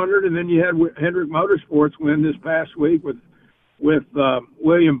 500. And then you had Hendrick Motorsports win this past week with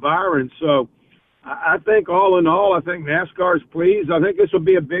William Byron. So I think all in all, I think NASCAR's pleased. I think this will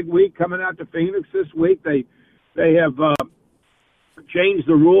be a big week coming out to Phoenix this week. They have changed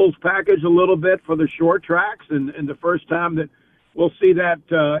the rules package a little bit for the short tracks, and the first time that we'll see that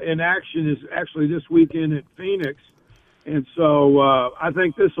in action is actually this weekend at Phoenix. And so I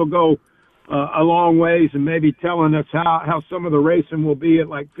think this will go a long ways and maybe telling us how some of the racing will be at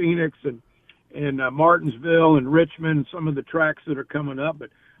like Phoenix and Martinsville and Richmond and some of the tracks that are coming up. But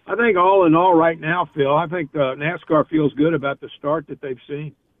I think all in all right now, Phil, I think NASCAR feels good about the start that they've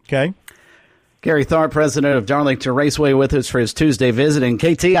seen. Okay. Gary Tharp, president of Darlington Raceway, with us for his Tuesday visit. And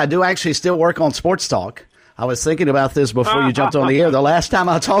KT, I do actually still work on Sports Talk. I was thinking about this before you jumped on the air. The last time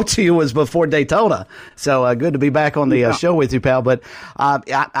I talked to you was before Daytona. So good to be back on the show with you, pal. But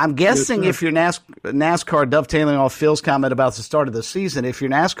I'm guessing if you're NASCAR, dovetailing off Phil's comment about the start of the season, if you're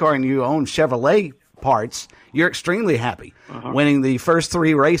NASCAR and you own Chevrolet parts, you're extremely happy. Winning the first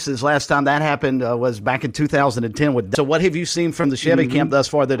three races. Last time that happened was back in 2010. So what have you seen from the Chevy camp thus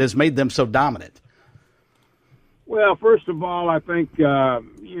far that has made them so dominant? Well, first of all, I think they're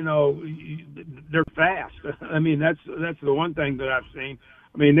fast. I mean, that's the one thing that I've seen.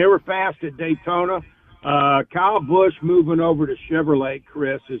 I mean, they were fast at Daytona. Kyle Busch moving over to Chevrolet,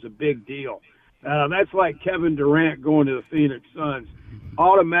 Chris, is a big deal. That's like Kevin Durant going to the Phoenix Suns.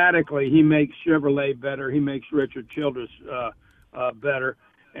 Automatically, he makes Chevrolet better. He makes Richard Childress better.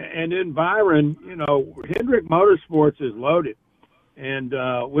 And then Byron, Hendrick Motorsports is loaded. And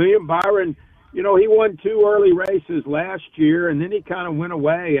William Byron, he won two early races last year, and then he kind of went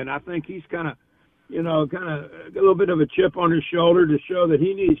away. And I think he's kind of a little bit of a chip on his shoulder to show that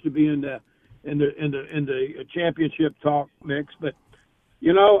he needs to be in the championship talk mix. But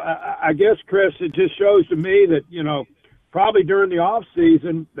I guess, Chris, it just shows to me that probably during the off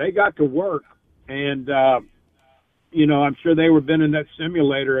season they got to work, and I'm sure they were been in that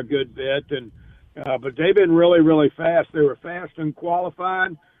simulator a good bit, and but they've been really, really fast. They were fast in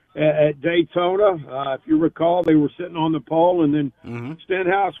qualifying at Daytona. If you recall, they were sitting on the pole, and then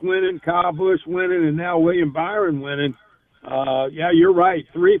Stenhouse winning, Kyle Busch winning, and now William Byron winning. Yeah, you're right.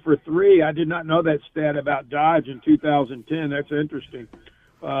 3 for 3. I did not know that stat about Dodge in 2010. That's interesting.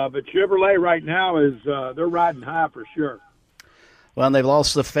 But Chevrolet right now is they're riding high for sure. Well, and they've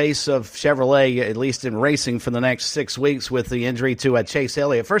lost the face of Chevrolet, at least in racing, for the next 6 weeks with the injury to Chase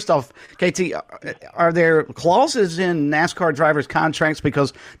Elliott. First off, KT, are there clauses in NASCAR drivers' contracts?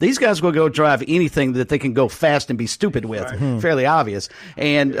 Because these guys will go drive anything that they can go fast and be stupid with, fairly obvious.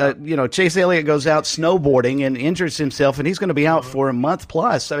 And, Chase Elliott goes out snowboarding and injures himself, and he's going to be out for a month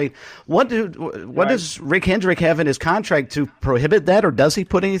plus. I mean, what does Rick Hendrick have in his contract to prohibit that, or does he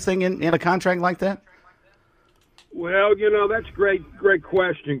put anything in a contract like that? Well, that's great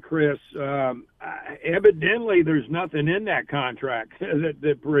question, Chris. Evidently, there's nothing in that contract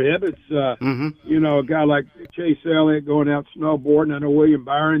that prohibits, a guy like Chase Elliott going out snowboarding. I know William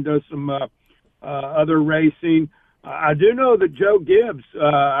Byron does some other racing. I do know that Joe Gibbs,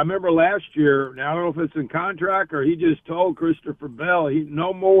 I remember last year, now I don't know if it's in contract or he just told Christopher Bell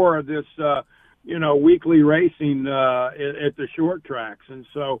no more of this, weekly racing at the short tracks. And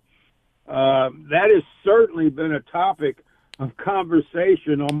so, that has certainly been a topic of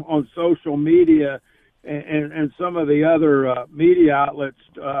conversation on social media and some of the other media outlets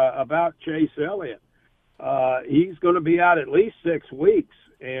about Chase Elliott. He's going to be out at least 6 weeks,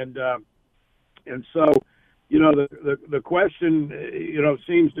 and so the question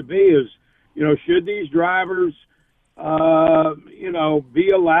seems to be is should these drivers be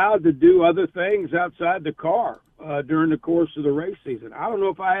allowed to do other things outside the car during the course of the race season? I don't know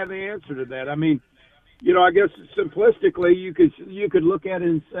if I have the answer to that. I mean, I guess simplistically you could look at it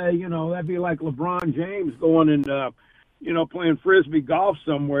and say, that'd be like LeBron James going and playing Frisbee golf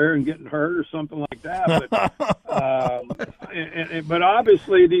somewhere and getting hurt or something like that. But but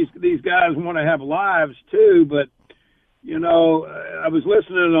obviously these guys want to have lives too. But I was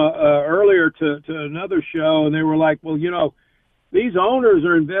listening earlier to another show, and they were like, well, these owners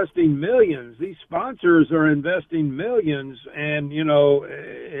are investing millions. These sponsors are investing millions. And,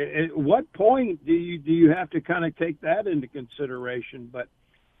 at what point do you have to kind of take that into consideration? But,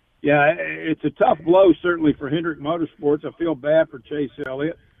 yeah, it's a tough blow, certainly, for Hendrick Motorsports. I feel bad for Chase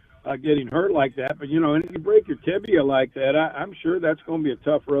Elliott. getting hurt like that. But, and if you break your tibia like that, I'm sure that's going to be a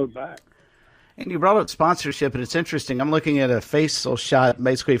tough road back. And you brought up sponsorship, and it's interesting. I'm looking at a facial shot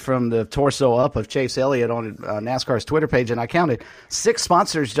basically from the torso up of Chase Elliott on NASCAR's Twitter page, and I counted 6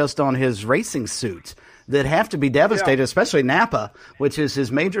 sponsors just on his racing suits that have to be devastated, especially Napa, which is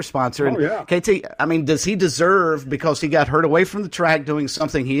his major sponsor. And KT, I mean, does he deserve, because he got hurt away from the track doing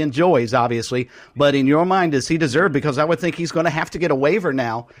something he enjoys, obviously, but in your mind, does he deserve, because I would think he's going to have to get a waiver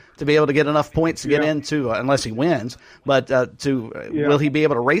now to be able to get enough points to get into, unless he wins, but will he be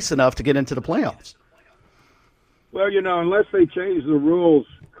able to race enough to get into the playoffs? Well, unless they change the rules,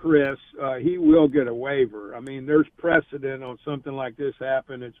 Chris, he will get a waiver. I mean, there's precedent on something like this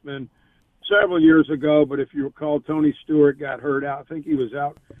happen. It's been several years ago, but if you recall, Tony Stewart got hurt out. I think he was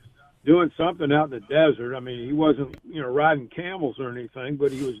out doing something out in the desert. I mean, he wasn't, riding camels or anything,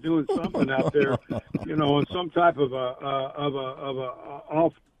 but he was doing something out there, on some type of a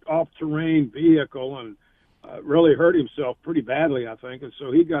off-terrain vehicle, and really hurt himself pretty badly, I think, and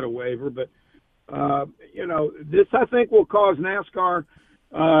so he got a waiver. But this, I think, will cause NASCAR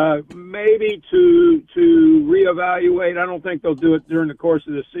maybe to reevaluate. I don't think they'll do it during the course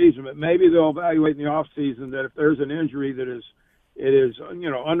of the season, but maybe they'll evaluate in the off season that if there's an injury that is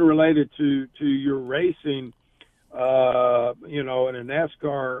unrelated to your racing, in a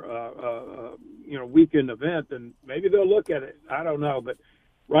NASCAR weekend event, then maybe they'll look at it. I don't know, but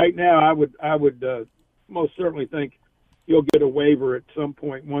right now I would most certainly think he'll get a waiver at some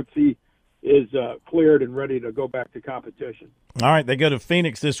point once he is cleared and ready to go back to competition. All right, they go to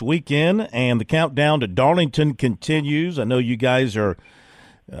Phoenix this weekend, and the countdown to Darlington continues. I know you guys are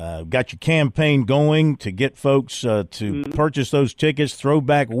got your campaign going to get folks to purchase those tickets.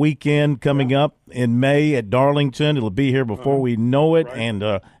 Throwback weekend coming up in May at Darlington. It'll be here before we know it. Right. And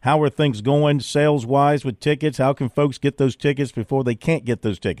how are things going sales-wise with tickets? How can folks get those tickets before they can't get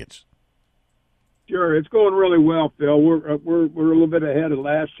those tickets? Sure, it's going really well, Phil. We're a little bit ahead of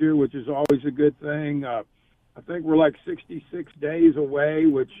last year, which is always a good thing. I think we're like 66 days away,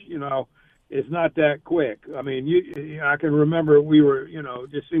 which is not that quick. I mean, I can remember we were,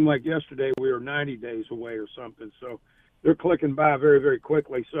 it just seemed like yesterday we were 90 days away or something. So they're clicking by very, very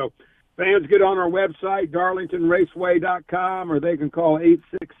quickly. So fans get on our website, darlingtonraceway.com, or they can call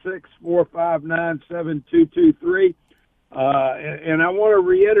 866-459-7223. And I want to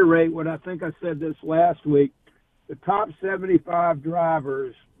reiterate what I think I said this last week. The top 75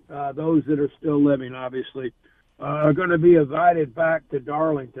 drivers, those that are still living, obviously, are going to be invited back to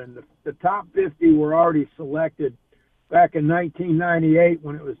Darlington. The top 50 were already selected back in 1998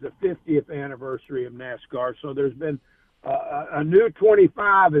 when it was the 50th anniversary of NASCAR. So there's been a new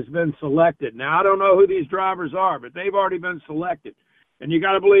 25 has been selected. Now, I don't know who these drivers are, but they've already been selected. And you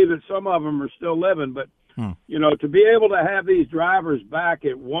got to believe that some of them are still living, but to be able to have these drivers back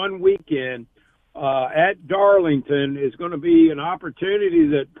at one weekend at Darlington is going to be an opportunity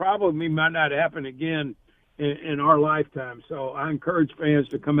that probably might not happen again in our lifetime. So I encourage fans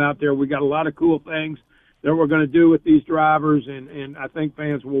to come out there. We got a lot of cool things that we're going to do with these drivers, and I think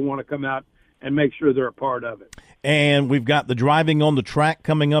fans will want to come out and make sure they're a part of it. And we've got the driving on the track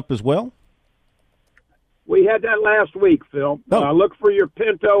coming up as well? We had that last week, Phil. Look for your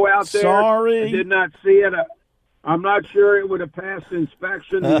Pinto out there. Sorry. I did not see it. I'm not sure it would have passed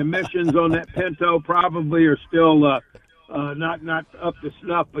inspection. The emissions on that Pinto probably are still not up to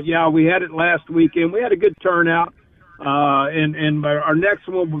snuff. But, yeah, we had it last weekend. We had a good turnout. And our next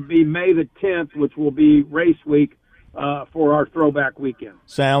one will be May the 10th, which will be race week for our throwback weekend.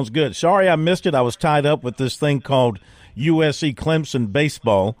 Sounds good. Sorry I missed it. I was tied up with this thing called USC Clemson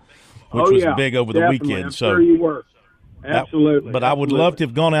baseball, which was big over the weekend. I'm sure you were. Absolutely. But I would love to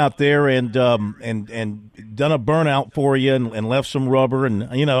have gone out there and done a burnout for you and left some rubber. And,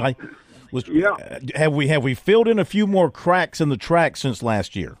 I was have we filled in a few more cracks in the track since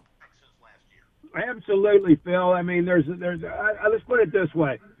last year? Absolutely, Phil. I mean, let's put it this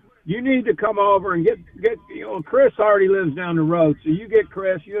way. You need to come over and get Chris already lives down the road, so you get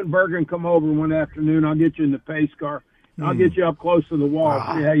Chris, you and Bergen come over one afternoon. I'll get you in the pace car. I'll get you up close to the wall.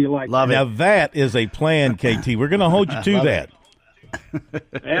 See how you like it. Now that is a plan, KT. We're going to hold you to that.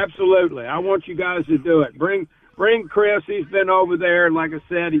 Absolutely. I want you guys to do it. Bring Chris. He's been over there. Like I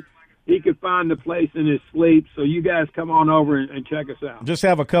said, he could find the place in his sleep. So you guys come on over and check us out. Just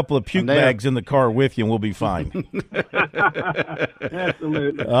have a couple of puke bags in the car with you, and we'll be fine.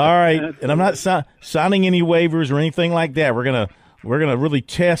 Absolutely. All right. Absolutely. And I'm not signing any waivers or anything like that. We're gonna really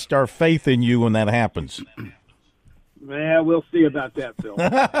test our faith in you when that happens. Man, we'll see about that, Phil.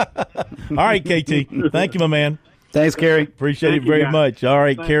 All right, KT. Thank you, my man. Thanks, Kerry. Appreciate Thank it you, very guys. much. All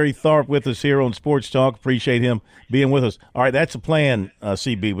right, Thanks. Kerry Tharp with us here on Sports Talk. Appreciate him being with us. All right, that's a plan,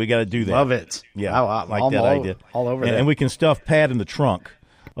 CB. We got to do that. Love it. Yeah, I like I'm that all, idea. All over and, that. and we can stuff Pat in the trunk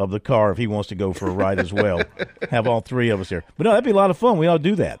of the car if he wants to go for a ride as well. Have all three of us there. But no, that'd be a lot of fun. We ought to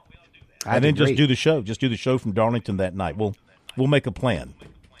do that. And then just do the show. Just do the show from Darlington that night. We'll make a plan.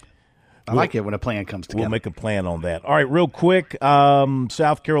 I like it when a plan comes together. We'll make a plan on that. All right, real quick,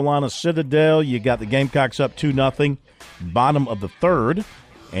 South Carolina Citadel, you got the Gamecocks up 2-0, bottom of the third,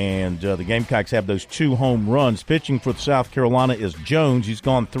 and the Gamecocks have those 2 home runs. Pitching for South Carolina is Jones. He's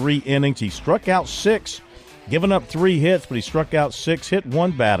gone 3 innings. He struck out 6, given up 3 hits, but he struck out 6, hit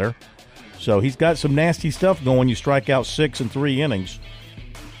 1 batter. So he's got some nasty stuff going. You strike out 6 in 3 innings.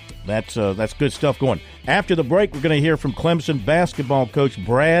 That's good stuff going. After the break, we're going to hear from Clemson basketball coach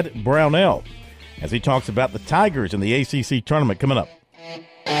Brad Brownell as he talks about the Tigers in the ACC tournament coming up.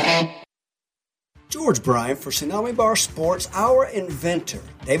 George Bryant for Tsunami Bar Sports, our inventor,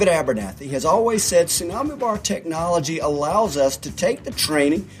 David Abernathy, has always said Tsunami Bar technology allows us to take the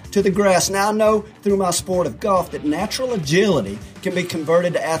training to the grass. Now I know through my sport of golf that natural agility can be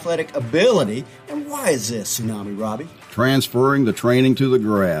converted to athletic ability. And why is this, Tsunami Robbie? Transferring the training to the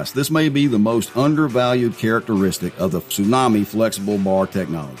grass. This may be the most undervalued characteristic of the Tsunami flexible bar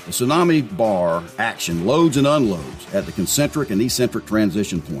technology. The Tsunami bar action loads and unloads at the concentric and eccentric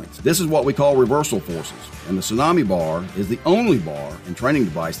transition points. This is what we call reversal forces, and the Tsunami bar is the only bar and training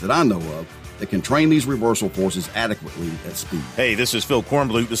device that I know of that can train these reversal forces adequately at speed. Hey, this is Phil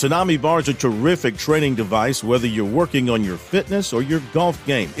Kornblut. The Tsunami Bar is a terrific training device, whether you're working on your fitness or your golf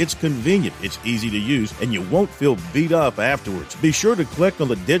game. It's convenient, it's easy to use, and you won't feel beat up afterwards. Be sure to click on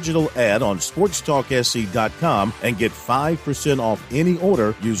the digital ad on sportstalksc.com and get 5% off any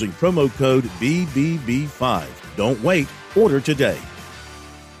order using promo code BBB5. Don't wait. Order today.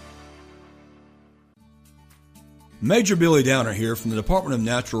 Major Billy Downer here from the Department of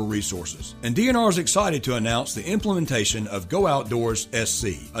Natural Resources, and DNR is excited to announce the implementation of Go Outdoors SC,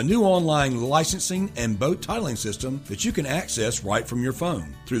 a new online licensing and boat titling system that you can access right from your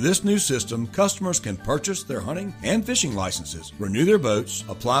phone. Through this new system, customers can purchase their hunting and fishing licenses, renew their boats,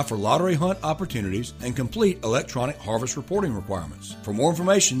 apply for lottery hunt opportunities, and complete electronic harvest reporting requirements. For more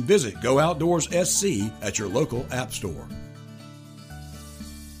information, visit Go Outdoors SC at your local app store.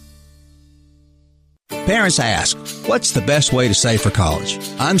 Parents ask, what's the best way to save for college?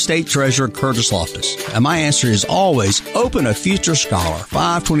 I'm State Treasurer Curtis Loftus, and my answer is always open a Future Scholar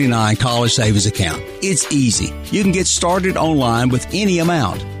 529 college savings account. It's easy. You can get started online with any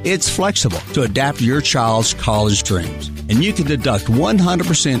amount. It's flexible to adapt to your child's college dreams. And you can deduct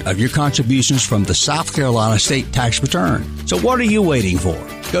 100% of your contributions from the South Carolina state tax return. So what are you waiting for?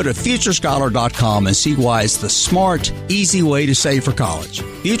 Go to FutureScholar.com and see why it's the smart, easy way to save for college.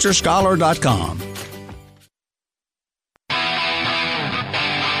 FutureScholar.com.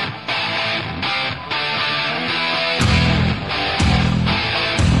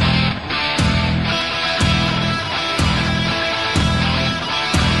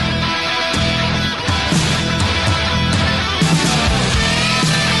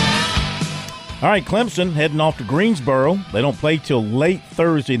 All right, Clemson heading off to Greensboro. They don't play till late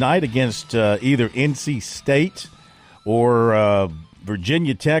Thursday night against either NC State or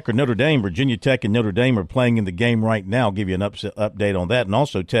Virginia Tech or Notre Dame. Virginia Tech and Notre Dame are playing in the game right now. I'll give you an update on that and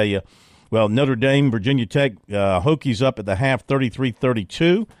also tell you, well, Notre Dame, Virginia Tech, Hokies up at the half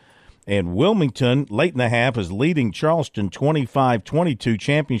 33-32. And Wilmington, late in the half, is leading Charleston 25-22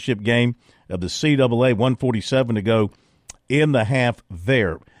 championship game of the CAA, 147 to go in the half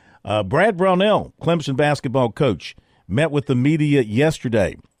there. Brad Brownell, Clemson basketball coach, met with the media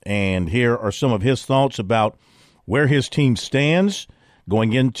yesterday, and here are some of his thoughts about where his team stands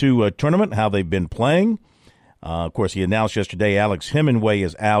going into a tournament, how they've been playing. Of course, he announced yesterday Alex Hemingway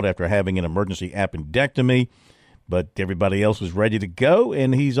is out after having an emergency appendectomy, but everybody else is ready to go,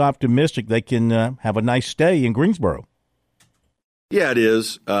 and he's optimistic they can have a nice stay in Greensboro. Yeah, it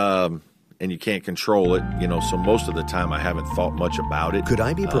is. And you can't control it, so most of the time I haven't thought much about it. Could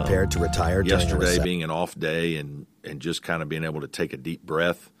I be prepared to retire during yesterday being an off day and just kind of being able to take a deep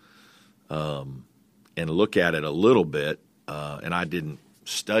breath and look at it a little bit, and I didn't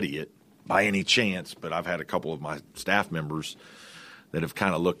study it by any chance, but I've had a couple of my staff members that have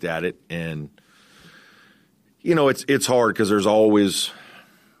kind of looked at it, and it's hard because there's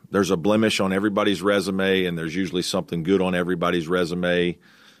a blemish on everybody's resume, and there's usually something good on everybody's resume.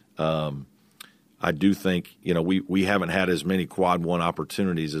 I do think, we haven't had as many quad one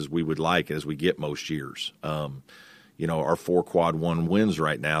opportunities as we would like as we get most years. our 4 quad 1 wins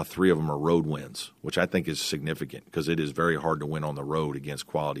right now, 3 of them are road wins, which I think is significant because it is very hard to win on the road against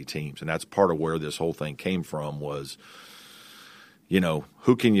quality teams. And that's part of where this whole thing came from was,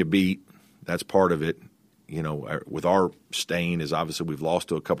 who can you beat? That's part of it. With our stain is obviously we've lost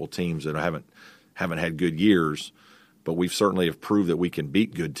to a couple teams that haven't had good years, but we've certainly have proved that we can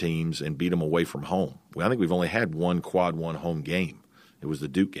beat good teams and beat them away from home. I think we've only had 1 quad 1 home game. It was the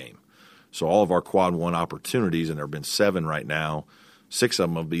Duke game. So all of our quad 1 opportunities, and there have been 7 right now, 6 of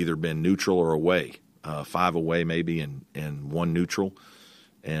them have either been neutral or away, 5 away maybe and 1 neutral.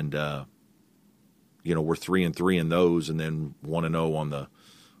 And, we're 3-3 in those and then 1-0 on the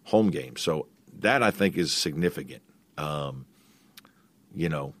home game. So that I think is significant. I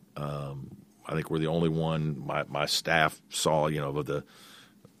think we're the only one my staff saw, of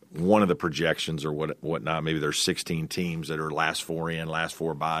one of the projections or whatnot. Maybe there's 16 teams that are last 4 in, last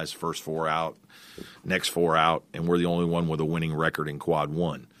 4 buys, first 4 out, next 4 out, and we're the only one with a winning record in quad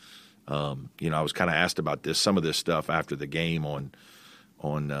 1. I was kind of asked about some of this stuff after the game on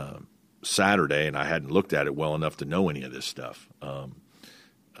Saturday, and I hadn't looked at it well enough to know any of this stuff.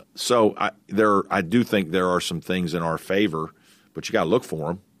 So I do think there are some things in our favor, but you got to look for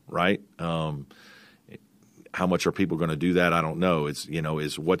them, right? How much are people going to do that? I don't know. It's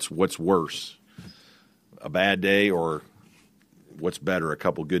is what's worse, a bad day or what's better, a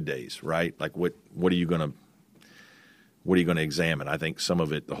couple good days, right? Like what are you going to examine? I think some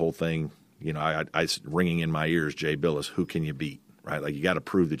of it, the whole thing, I ringing in my ears, Jay Billis, who can you beat, right? Like you got to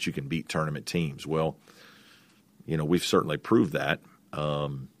prove that you can beat tournament teams. Well, we've certainly proved that,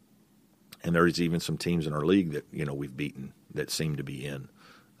 and there's even some teams in our league that we've beaten that seem to be in.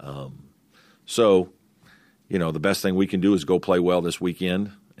 The best thing we can do is go play well this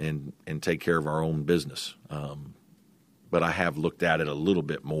weekend and take care of our own business. But I have looked at it a little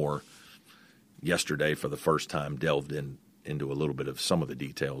bit more yesterday for the first time, delved into a little bit of some of the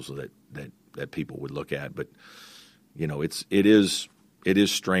details that people would look at. But it is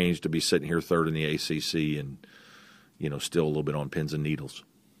strange to be sitting here third in the ACC and still a little bit on pins and needles.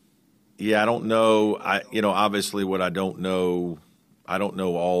 Yeah, I don't know. Obviously what I don't know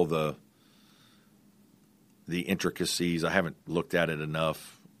all the intricacies. I haven't looked at it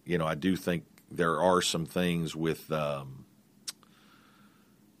enough. I do think there are some things with,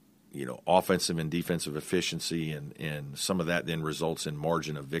 offensive and defensive efficiency, and some of that then results in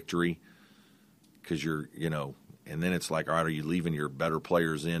margin of victory because and then it's like, all right, are you leaving your better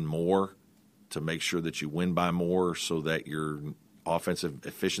players in more to make sure that you win by more so that your offensive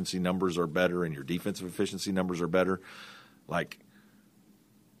efficiency numbers are better and your defensive efficiency numbers are better? I'll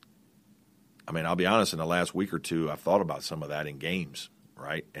be honest, in the last week or two, I've thought about some of that in games,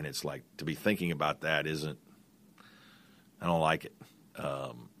 right? And it's like to be thinking about that I don't like it.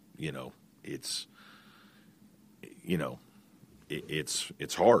 It's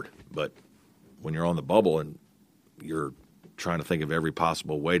hard, but when you're on the bubble and you're trying to think of every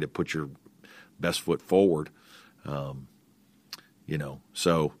possible way to put your best foot forward,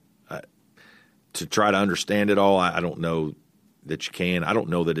 so to try to understand it all, I don't know that you can. I don't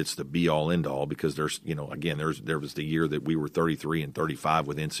know that it's the be-all, end-all because there was the year that we were 33-35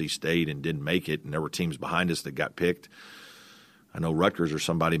 with NC State and didn't make it, and there were teams behind us that got picked. I know Rutgers or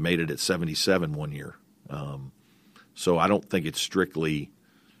somebody made it at 77 one year. So I don't think it's strictly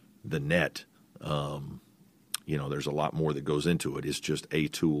the net. There's a lot more that goes into it. It's just a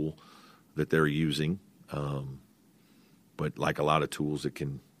tool that they're using, but like a lot of tools, it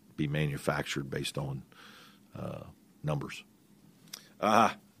can be manufactured based on numbers.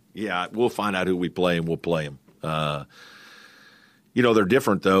 Yeah, we'll find out who we play and we'll play them. They're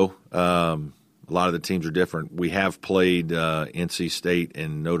different though. A lot of the teams are different. We have played NC State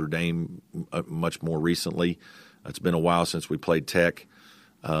and Notre Dame much more recently. It's been a while since we played Tech.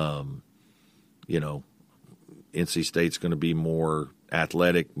 NC State's going to be more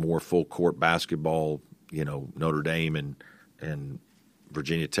athletic, more full court basketball. Notre Dame and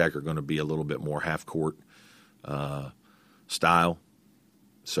Virginia Tech are going to be a little bit more half court style.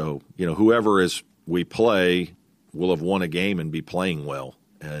 So, whoever we play will have won a game and be playing well,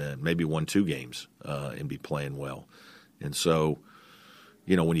 and maybe won 2 games and be playing well. And so,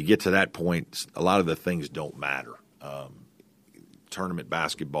 when you get to that point, a lot of the things don't matter. Tournament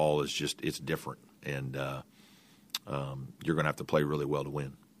basketball is just, it's different, and you're going to have to play really well to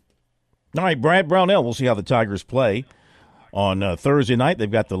win. All right, Brad Brownell, we'll see how the Tigers play on Thursday night.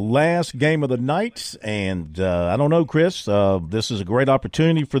 They've got the last game of the night, and I don't know, Chris, this is a great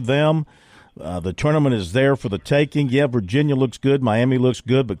opportunity for them. The tournament is there for the taking. Yeah, Virginia looks good, Miami looks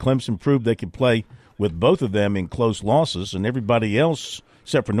good, but Clemson proved they could play with both of them in close losses, and everybody else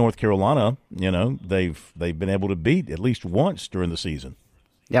except for North Carolina, they've been able to beat at least once during the season.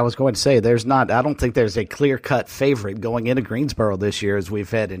 Yeah, I was going to say I don't think there's a clear-cut favorite going into Greensboro this year as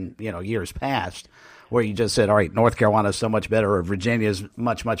we've had in, years past, where you just said, all right, North Carolina's so much better or Virginia's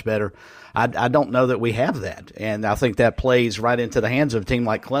much, much better. I don't know that we have that. And I think that plays right into the hands of a team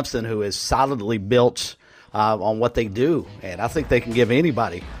like Clemson, who is solidly built on what they do. And I think they can give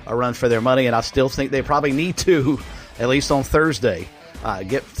anybody a run for their money, and I still think they probably need to, at least on Thursday,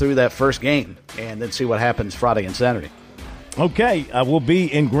 get through that first game and then see what happens Friday and Saturday. Okay, we'll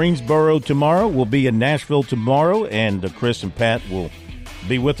be in Greensboro tomorrow. We'll be in Nashville tomorrow, and Chris and Pat will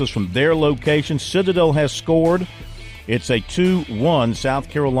be with us from their location. Citadel has scored. It's a 2-1 South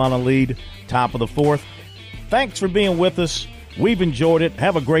Carolina lead, top of the fourth. Thanks for being with us. We've enjoyed it.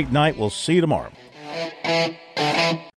 Have a great night. We'll see you tomorrow.